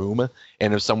laundry room.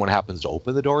 And if someone happens to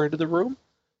open the door into the room,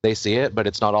 they see it, but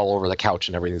it's not all over the couch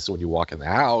and everything. So when you walk in the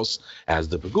house, as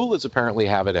the Pegulas apparently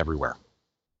have it everywhere.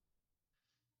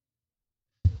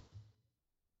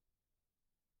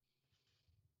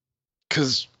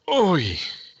 Because,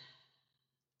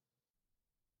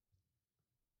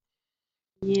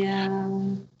 yeah.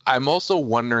 I'm also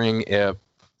wondering if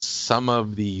some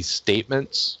of the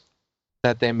statements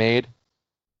that they made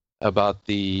about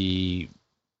the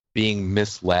being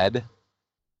misled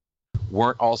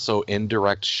weren't also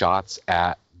indirect shots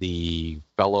at the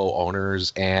fellow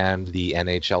owners and the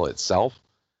NHL itself.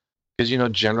 Because,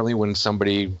 generally when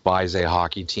somebody buys a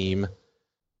hockey team,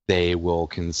 they will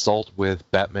consult with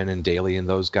Bettman and Daly and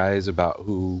those guys about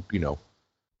who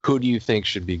do you think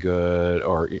should be good,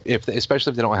 or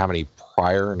especially if they don't have any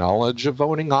prior knowledge of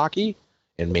owning hockey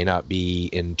and may not be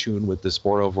in tune with the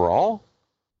sport overall.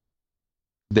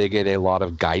 They get a lot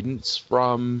of guidance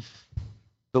from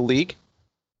the league.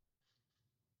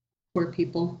 Poor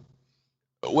people.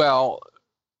 Well,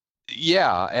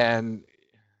 yeah, and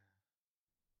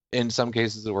in some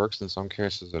cases it works, in some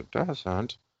cases it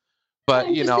doesn't. But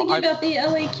I'm just thinking about the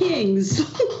LA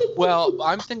Kings. Well,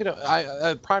 I'm thinking of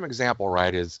a prime example,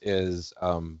 right? Is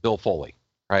Bill Foley,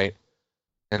 right?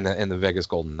 In the Vegas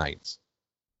Golden Knights.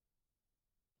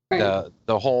 Right.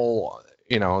 The whole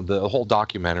the whole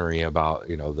documentary about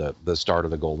the start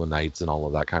of the Golden Knights and all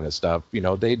of that kind of stuff.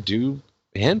 They do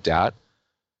hint at.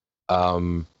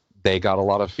 They got a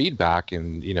lot of feedback,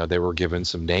 and they were given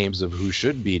some names of who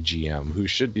should be GM, who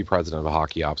should be president of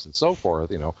hockey ops, and so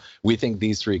forth. We think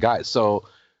these three guys. So,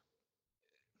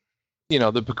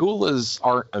 the Pegulas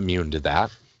aren't immune to that,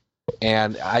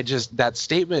 and that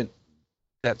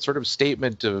sort of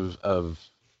statement of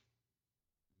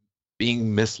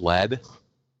being misled,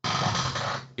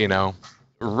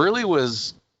 really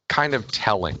was kind of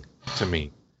telling to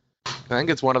me. I think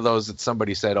it's one of those that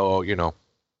somebody said,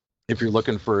 if you're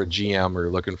looking for a GM or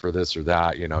you're looking for this or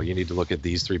that, you need to look at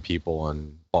these three people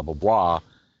and blah, blah, blah,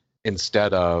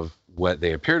 instead of what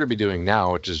they appear to be doing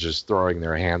now, which is just throwing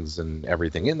their hands and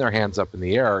everything in their hands up in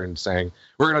the air and saying,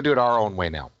 we're going to do it our own way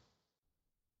now.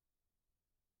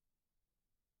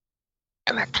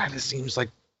 And that kind of seems like,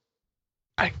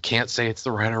 I can't say it's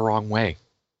the right or wrong way,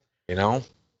 We'll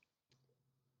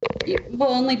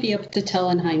only be able to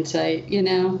tell in hindsight,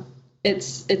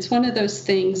 It's one of those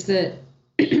things that,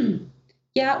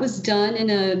 yeah, it was done in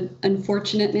an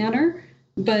unfortunate manner,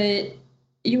 but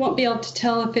you won't be able to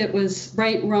tell if it was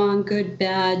right, wrong, good,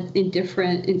 bad,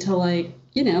 indifferent until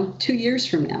 2 years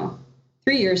from now,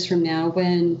 3 years from now,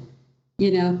 when,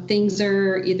 things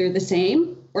are either the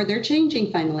same or they're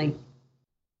changing finally.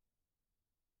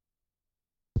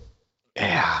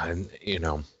 Yeah, and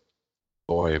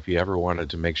boy, if you ever wanted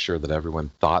to make sure that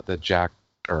everyone thought that I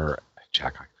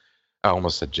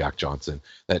almost said Jack Johnson,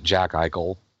 that Jack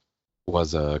Eichel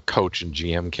was a coach and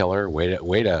GM killer, way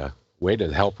to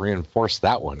help reinforce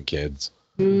that one, kids.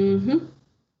 Mm-hmm.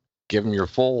 Give him your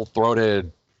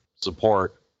full-throated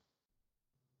support.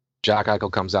 Jack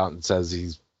Eichel comes out and says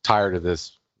he's tired of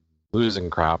this losing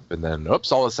crap, and then,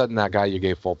 oops, all of a sudden that guy you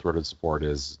gave full-throated support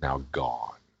is now gone.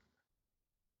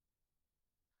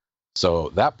 So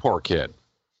that poor kid.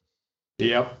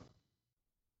 Yep.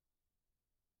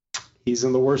 He's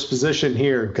in the worst position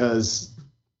here because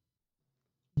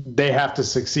they have to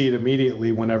succeed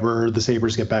immediately whenever the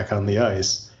Sabres get back on the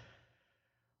ice.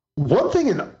 One thing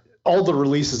in all the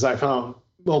releases I found,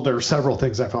 well, there are several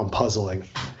things I found puzzling.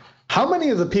 How many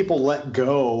of the people let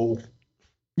go?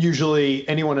 Usually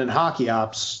anyone in hockey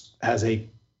ops has a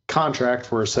contract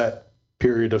for a set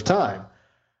period of time.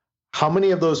 How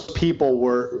many of those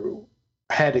people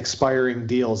had expiring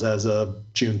deals as of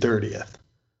June 30th?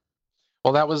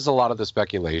 Well, that was a lot of the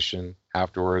speculation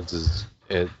afterwards. Is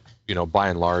it, by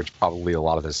and large, probably a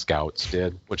lot of the scouts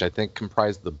did, which I think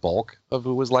comprised the bulk of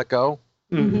who was let go.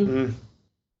 Mm-hmm.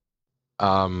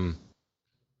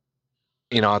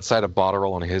 Outside of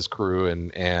Botterill and his crew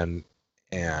and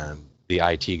the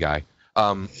IT guy.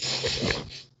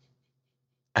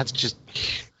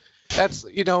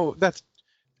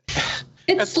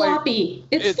 It's sloppy.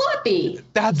 It's sloppy.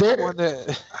 That's the one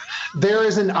that. There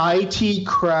is an IT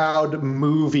crowd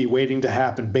movie waiting to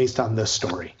happen based on this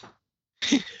story.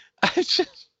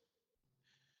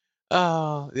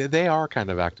 They are kind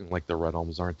of acting like the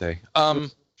Redholms, aren't they?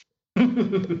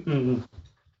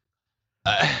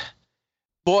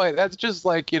 Boy, that's just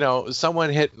like, someone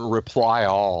hit reply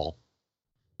all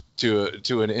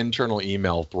to an internal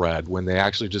email thread when they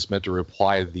actually just meant to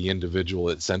reply to the individual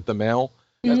that sent the mail.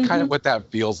 That's kind of what that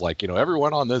feels like.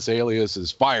 Everyone on this alias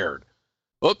is fired.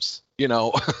 Oops,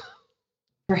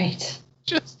 Right.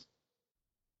 Just.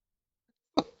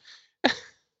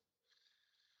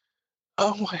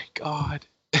 Oh my God.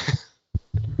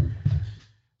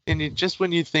 And just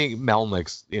when you think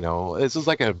Melnick's, this is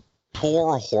like a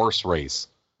poor horse race.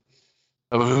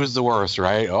 Who's the worst,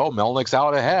 right? Oh, Melnick's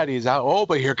out ahead. He's out. Oh,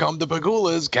 but here come the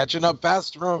Pagulas catching up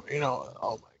fast from,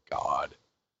 oh my God.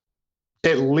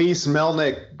 At least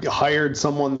Melnick hired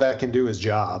someone that can do his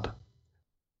job.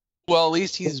 Well, at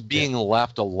least he's being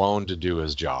left alone to do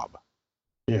his job.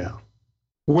 Yeah.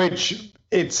 Which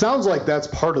it sounds like that's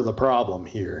part of the problem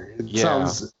here. It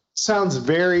sounds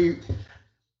very,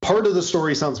 part of the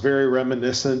story sounds very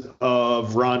reminiscent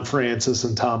of Ron Francis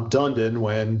and Tom Dundon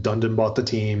when Dundon bought the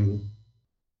team,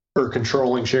 or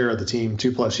controlling share of the team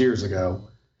 2+ years ago,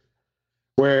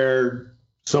 where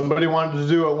somebody wanted to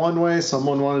do it one way,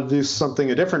 someone wanted to do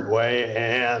something a different way,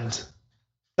 and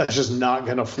that's just not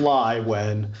going to fly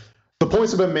when the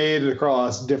points have been made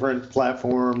across different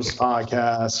platforms,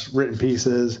 podcasts, written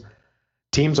pieces.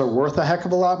 Teams are worth a heck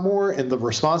of a lot more, and the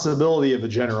responsibility of a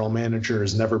general manager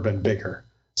has never been bigger.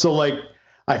 So,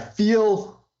 I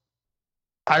feel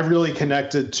I really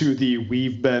connected to the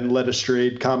 "we've been led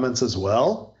astray" comments as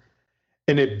well.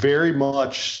 And it very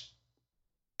much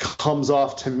comes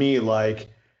off to me like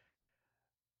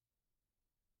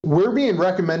we're being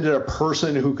recommended a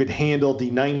person who could handle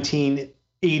the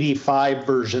 1985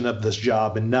 version of this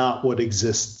job and not what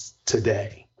exists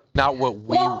today. Not what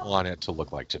we want it to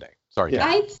look like today. Sorry. Yeah.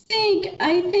 I think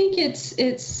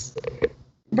it's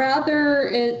rather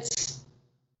it's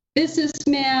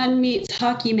businessman meets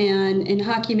hockey man, and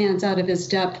hockey man's out of his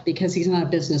depth because he's not a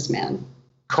businessman.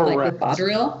 Correct. Like with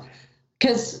Botterill.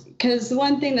 Because the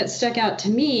one thing that stuck out to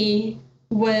me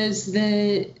was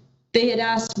that they had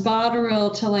asked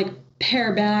Botterill to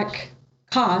pare back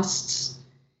costs,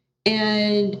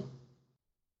 and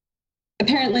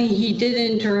apparently he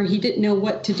didn't, or he didn't know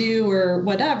what to do or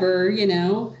whatever,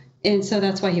 and so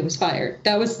that's why he was fired.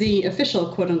 That was the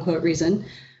official quote unquote reason.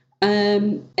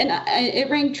 And it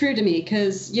rang true to me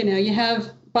because, you have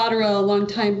Botterill, a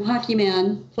longtime hockey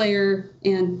man, player,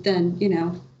 and then,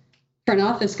 front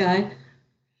office guy,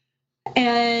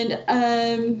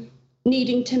 and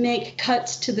needing to make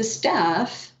cuts to the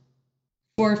staff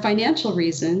for financial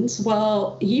reasons.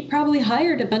 Well, he probably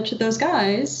hired a bunch of those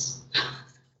guys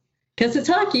because it's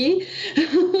hockey.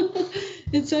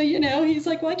 And so, he's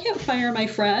like, well, I can't fire my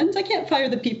friends. I can't fire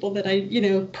the people that I,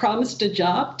 promised a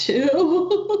job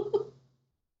to.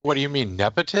 What do you mean,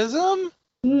 nepotism?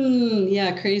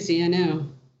 Yeah, crazy. I know.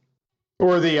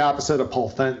 Or the opposite of Paul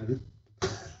Fenton.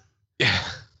 Yeah.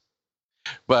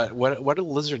 But what do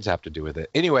lizards have to do with it?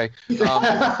 Anyway.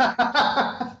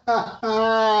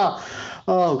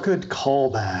 Oh, good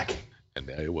callback. And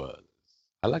there it was.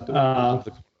 I like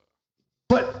the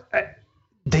but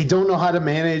they don't know how to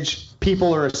manage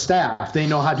people or a staff. They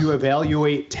know how to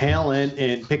evaluate talent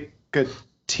and pick a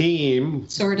team.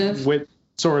 Sort of.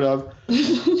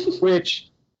 Which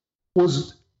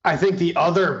was, I think, the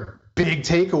other big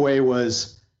takeaway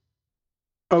was,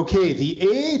 okay,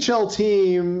 the AHL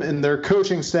team and their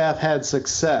coaching staff had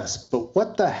success, but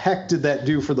what the heck did that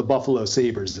do for the Buffalo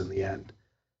Sabres in the end?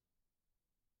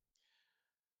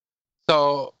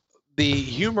 So the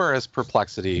humorous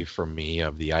perplexity from me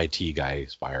of the IT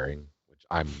guys firing, which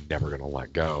I'm never going to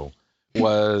let go,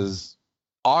 was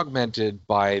augmented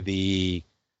by the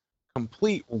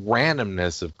complete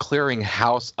randomness of clearing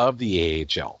house of the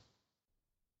AHL.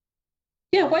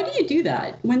 Yeah, why do you do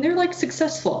that when they're like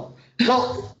successful?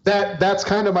 Well, that's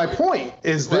kind of my point,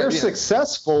 is they're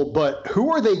successful, but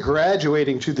who are they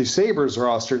graduating to the Sabres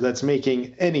roster that's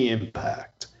making any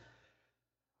impact?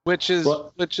 Which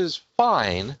is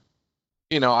fine.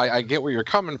 You know, I get where you're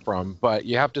coming from, but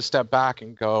you have to step back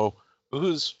and go,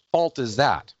 whose fault is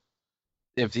that?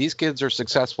 If these kids are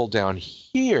successful down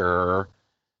here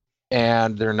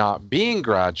and they're not being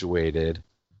graduated,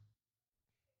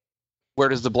 where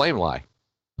does the blame lie?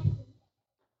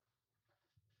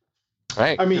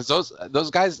 Right? I mean,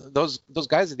 those guys at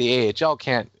the AHL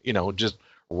can't, you know, just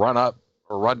run up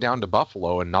or run down to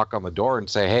Buffalo and knock on the door and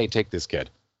say, "Hey, take this kid."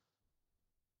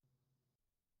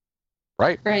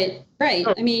 Right.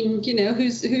 I mean, you know,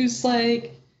 who's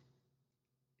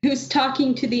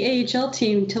talking to the AHL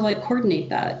team to like coordinate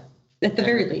that at the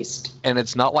very least. And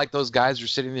it's not like those guys are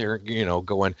sitting there, you know,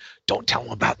 going, "Don't tell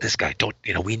him about this guy. Don't,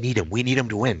 you know, we need him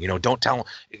to win. You know, don't tell him,"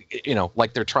 you know,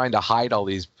 like they're trying to hide all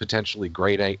these potentially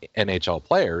great NHL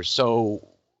players. So,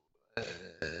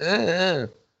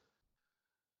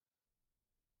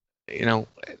 you know,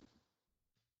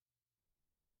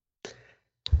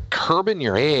 curbing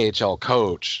your AHL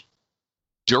coach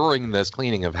during this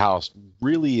cleaning of house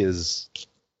really is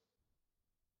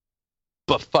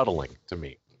befuddling to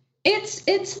me. It's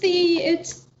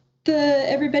the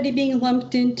everybody being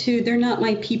lumped into they're not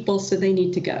my people, so they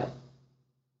need to go.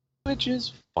 Which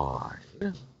is fine.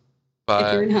 But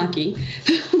if you're in hockey.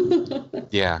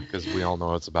 Yeah, because we all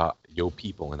know it's about yo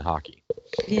people in hockey.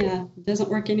 Yeah, it doesn't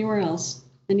work anywhere else.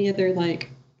 Any other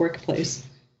like workplace.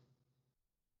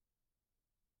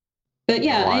 But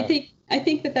yeah, I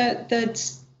think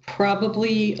that's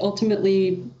probably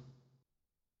ultimately,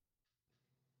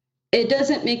 it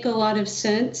doesn't make a lot of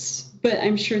sense, but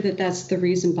I'm sure that that's the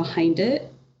reason behind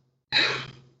it.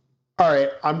 All right,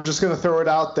 I'm just going to throw it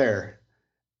out there.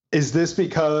 Is this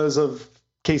because of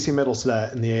Casey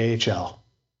Mittelstadt in the AHL?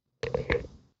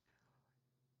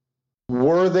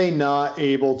 Were they not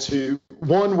able to,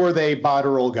 were they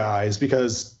Botterill guys?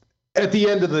 Because at the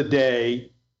end of the day,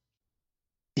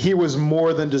 he was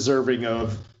more than deserving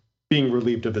of being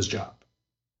relieved of his job.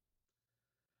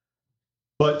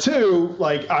 But two,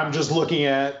 like, I'm just looking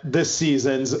at this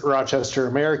season's Rochester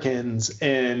Americans,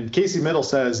 and Casey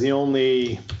Mittelstadt is the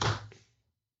only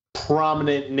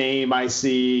prominent name I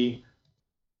see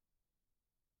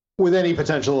with any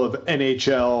potential of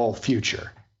NHL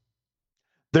future.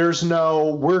 There's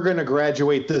no, we're going to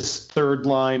graduate this third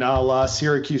line a la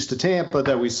Syracuse to Tampa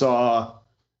that we saw,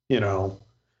 you know,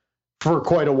 for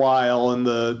quite a while in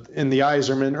the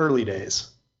Yzerman early days.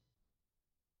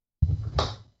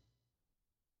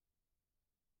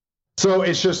 So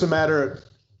it's just a matter of,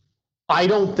 I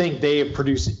don't think they have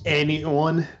produced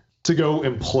anyone to go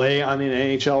and play on an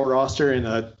NHL roster in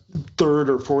a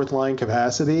third or fourth line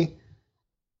capacity.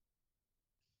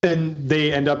 And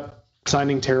they end up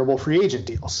signing terrible free agent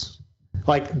deals.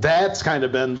 Like, that's kind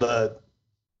of been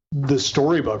the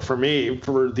storybook for me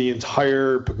for the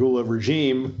entire Pegula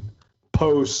regime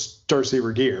post Darcy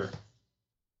Regier.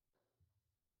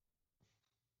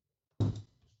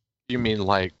 You mean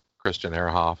like Christian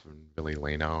Ehrhoff and Billy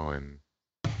Leno and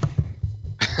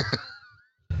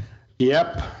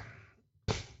Yep.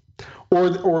 Or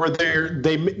their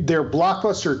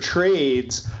blockbuster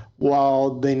trades,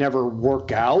 while they never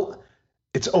work out,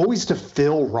 it's always to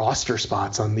fill roster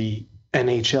spots on the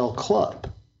NHL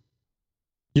club.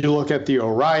 You look at the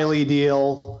O'Reilly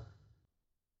deal.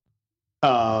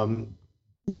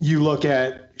 You look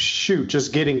at,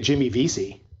 just getting Jimmy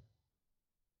Vesey.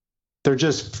 They're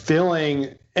just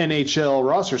filling NHL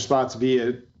roster spots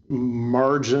via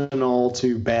marginal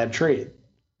to bad trade.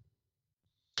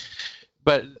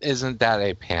 But isn't that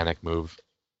a panic move?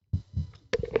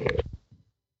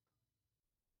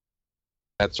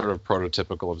 That's sort of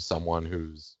prototypical of someone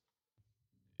who's,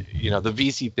 the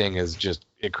VC thing is just,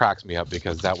 it cracks me up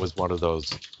because that was one of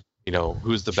those,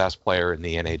 who's the best player in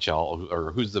the NHL,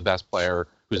 or who's the best player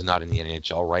who's not in the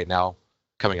NHL right now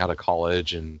coming out of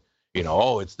college, and,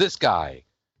 it's this guy.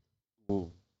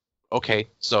 Okay,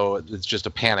 so it's just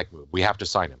a panic move. We have to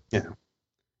sign him. Yeah.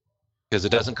 Because it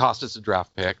doesn't cost us a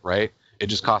draft pick, right? It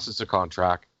just costs us a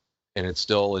contract, and it's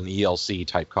still an ELC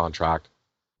type contract.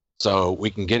 So we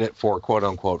can get it for quote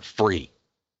unquote free.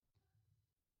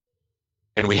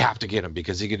 And we have to get him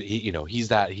because he's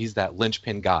that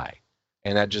linchpin guy.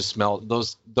 And that just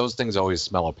those things always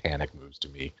smell of panic moves to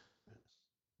me.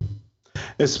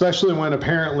 Especially when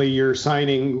apparently you're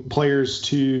signing players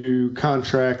to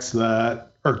contracts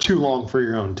that are too long for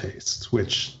your own tastes,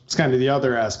 which is kind of the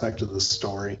other aspect of this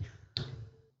story.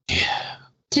 Yeah.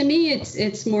 To me,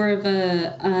 it's more of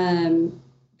a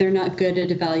they're not good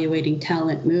at evaluating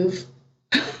talent move.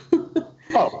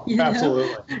 Oh,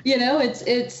 absolutely.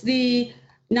 It's the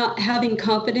not having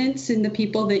confidence in the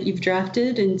people that you've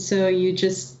drafted, and so you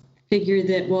just figure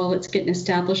that, well, let's get an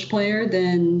established player,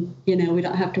 then we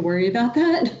don't have to worry about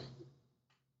that.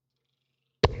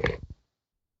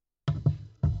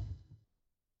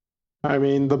 I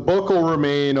mean, the book will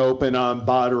remain open on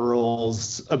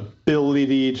Botterill's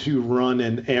ability to run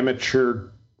an amateur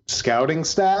scouting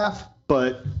staff,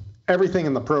 but everything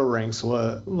in the pro ranks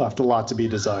left a lot to be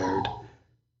desired.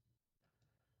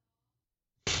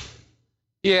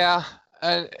 Yeah,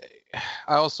 I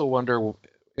also wonder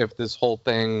if this whole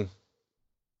thing,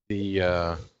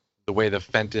 the way the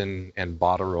Fenton and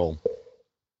Botterill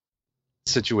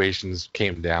situations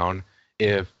came down,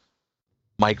 if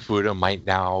Mike Fuda might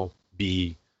now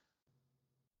be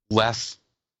less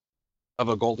of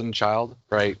a golden child,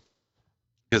 right?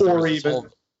 Or even,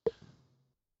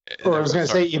 or I was going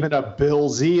to say even a Bill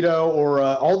Zito, or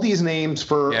all these names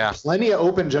for plenty of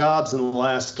open jobs in the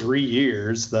last 3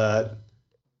 years that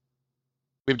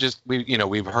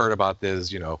we've heard about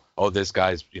this, this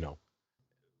guy's, a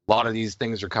lot of these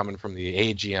things are coming from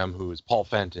the AGM who's Paul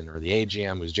Fenton, or the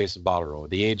AGM who's Jason Botterill, or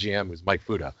the AGM who's Mike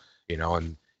Fuda,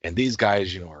 and these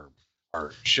guys,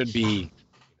 should be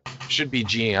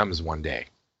GMs one day.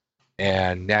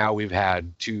 And now we've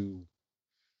had two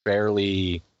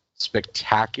fairly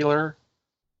spectacular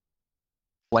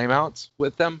flameouts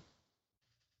with them.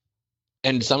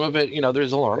 And some of it,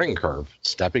 there's a learning curve.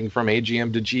 Stepping from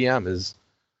AGM to GM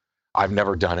I've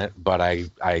never done it, but I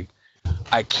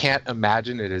can't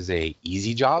imagine it is a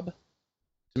easy job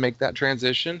to make that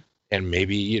transition. And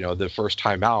maybe, the first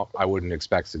time out, I wouldn't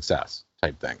expect success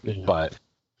type thing. Yeah. But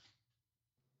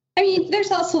I mean,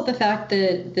 there's also the fact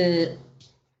that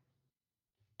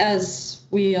as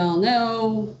we all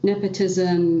know,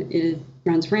 nepotism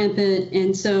runs rampant.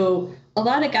 And so a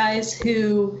lot of guys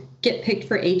who get picked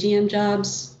for AGM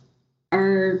jobs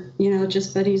are,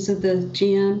 just buddies of the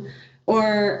GM,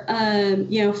 or,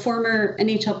 former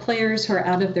NHL players who are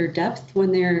out of their depth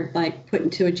when they're like put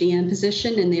into a GM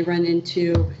position and they run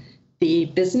into the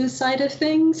business side of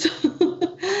things.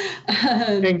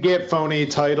 And get phony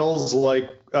titles like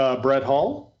Brett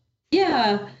Hall.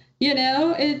 Yeah.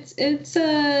 It's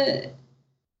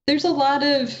there's a lot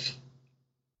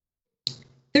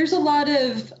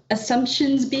of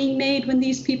assumptions being made when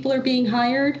these people are being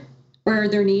hired or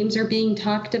their names are being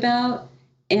talked about.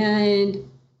 And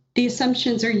the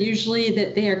assumptions are usually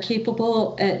that they are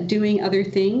capable at doing other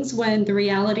things, when the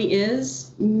reality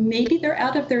is maybe they're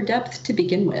out of their depth to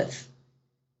begin with.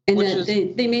 And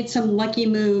that they made some lucky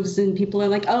moves, and people are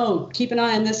like, oh, keep an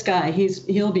eye on this guy.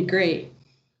 He'll be great.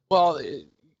 Well,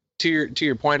 to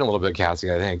your point a little bit,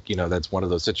 Cassie, I think, that's one of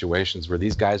those situations where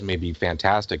these guys may be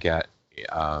fantastic at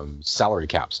salary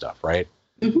cap stuff, right?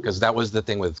 Because that was the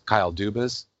thing with Kyle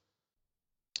Dubas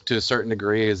to a certain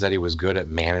degree, is that he was good at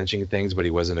managing things, but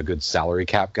he wasn't a good salary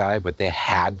cap guy. But they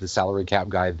had the salary cap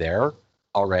guy there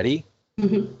already.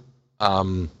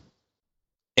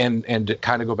 And to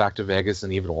kind of go back to Vegas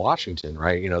and even Washington,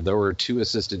 right? There were two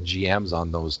assistant GMs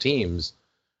on those teams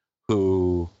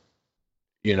who,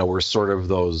 were sort of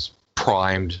those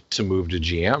primed to move to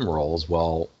GM roles.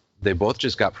 Well, they both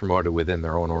just got promoted within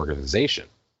their own organization.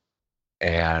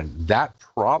 And that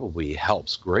probably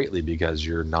helps greatly because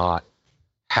you're not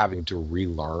having to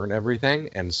relearn everything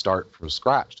and start from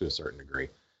scratch to a certain degree,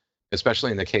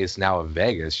 especially in the case now of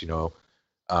Vegas,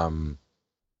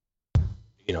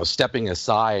 stepping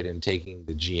aside and taking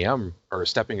the GM, or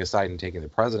stepping aside and taking the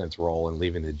president's role and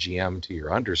leaving the GM to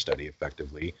your understudy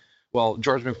effectively. Well,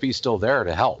 George McPhee's still there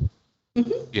to help,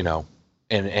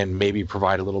 and maybe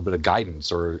provide a little bit of guidance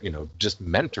or, just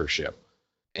mentorship.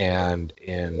 And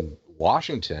in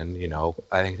Washington,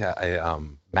 I think that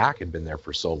Mac had been there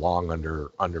for so long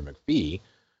under McPhee,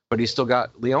 but he's still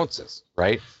got Leonsis,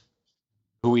 right?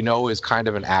 Who we know is kind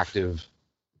of an active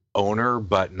owner,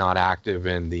 but not active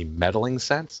in the meddling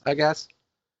sense, I guess.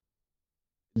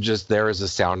 Just there as a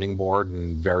sounding board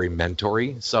and very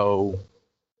mentory. So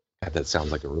God, that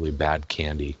sounds like a really bad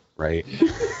candy, right?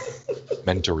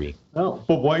 Mentory. Oh,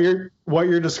 but what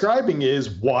you're describing is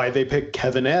why they picked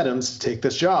Kevin Adams to take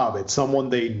this job. It's someone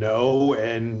they know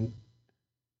and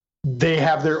they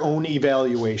have their own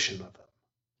evaluation of him.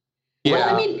 Yeah,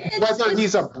 Well, I mean, Whether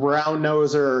he's a brown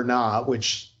noser or not,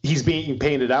 which he's being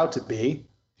painted out to be.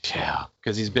 yeah,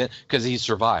 because he's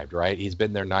survived, right? He's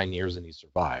been there 9 years and he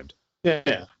survived.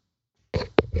 Yeah.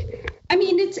 I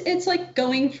mean, it's like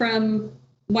going from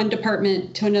one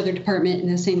department to another department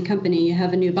in the same company. You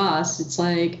have a new boss. It's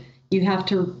like you have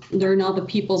to learn all the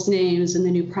people's names and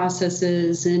the new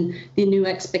processes and the new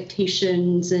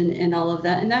expectations and all of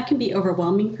that. And that can be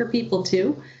overwhelming for people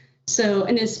too. So,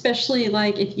 and especially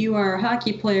like if you are a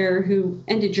hockey player who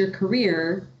ended your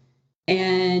career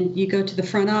and you go to the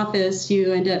front office,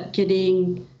 you end up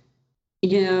getting,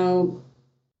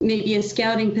 maybe a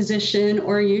scouting position,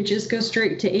 or you just go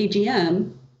straight to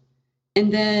AGM.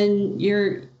 And then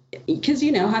because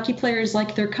hockey players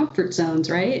like their comfort zones,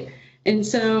 right? And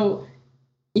so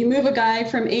you move a guy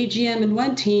from AGM in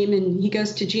one team and he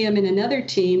goes to GM in another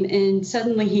team, and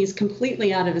suddenly he's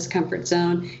completely out of his comfort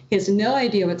zone. He has no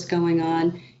idea what's going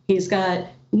on. He's got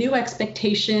new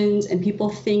expectations, and people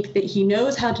think that he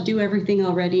knows how to do everything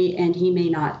already, and he may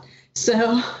not.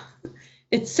 So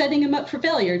it's setting him up for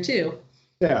failure too.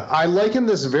 Yeah, I liken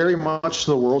this very much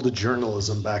to the world of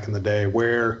journalism back in the day,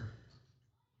 where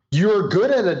you're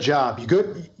good at a job,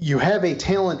 you have a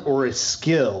talent or a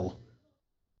skill,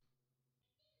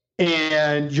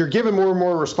 and you're given more and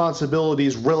more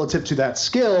responsibilities relative to that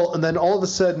skill, and then all of a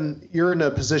sudden you're in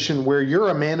a position where you're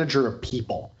a manager of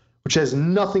people, which has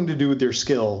nothing to do with your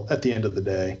skill at the end of the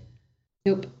day.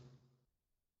 Nope.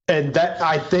 And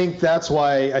I think that's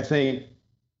why I think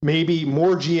maybe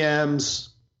more GMs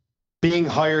being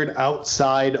hired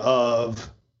outside of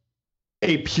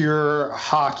a pure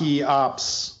hockey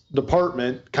ops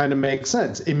department kind of makes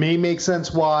sense. It may make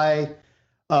sense why,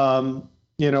 Don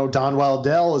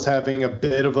Wildell is having a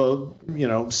bit of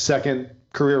a, second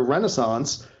career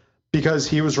renaissance, because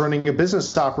he was running a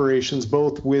business operations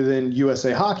both within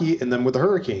USA Hockey and then with the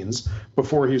Hurricanes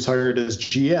before he was hired as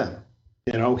GM.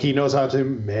 He knows how to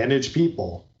manage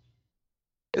people.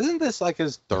 Isn't this like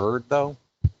his third, though?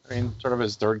 I mean, sort of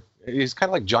his third. He's kind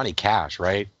of like Johnny Cash,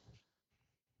 right?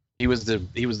 He was the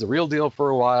real deal for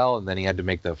a while, and then he had to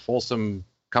make the Folsom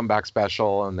comeback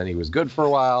special, and then he was good for a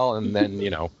while, and then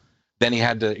then he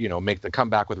had to make the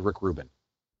comeback with Rick Rubin.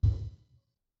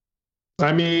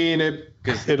 I mean,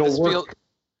 it'll work.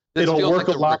 It'll work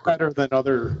a lot better than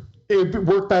other. It would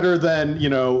work better than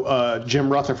Jim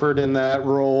Rutherford in that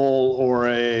role, or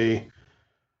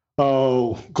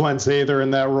Glenn Sather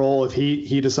in that role if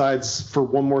he decides for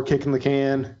one more kick in the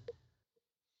can.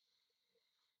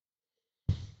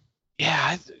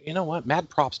 Yeah, you know what? Mad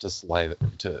props to Slats.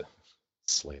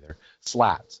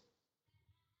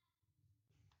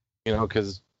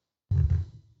 Because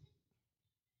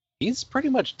he's pretty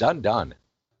much done.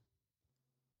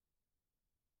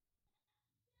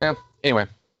 Yeah. Anyway,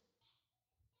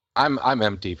 I'm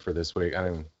empty for this week.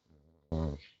 I'm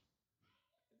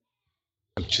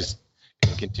just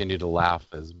gonna continue to laugh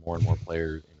as more and more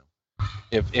players.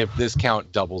 If this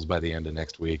count doubles by the end of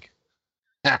next week.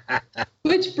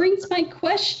 Which brings me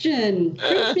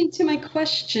to my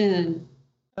question.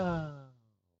 I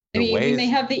mean, we may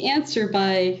have the answer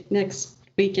by next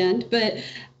weekend, but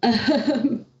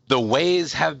the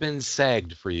ways have been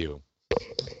segged for you.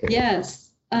 Yes.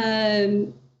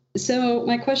 So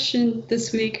my question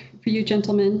this week for you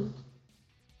gentlemen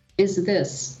is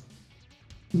this: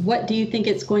 what do you think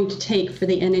it's going to take for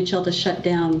the NHL to shut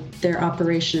down their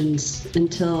operations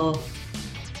until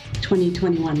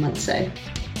 2021, let's say?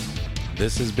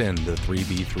 This has been the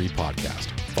 3v3 Podcast.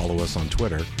 Follow us on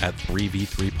Twitter at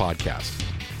 3v3 Podcast.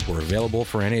 We're available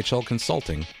for NHL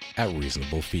consulting at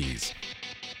reasonable fees.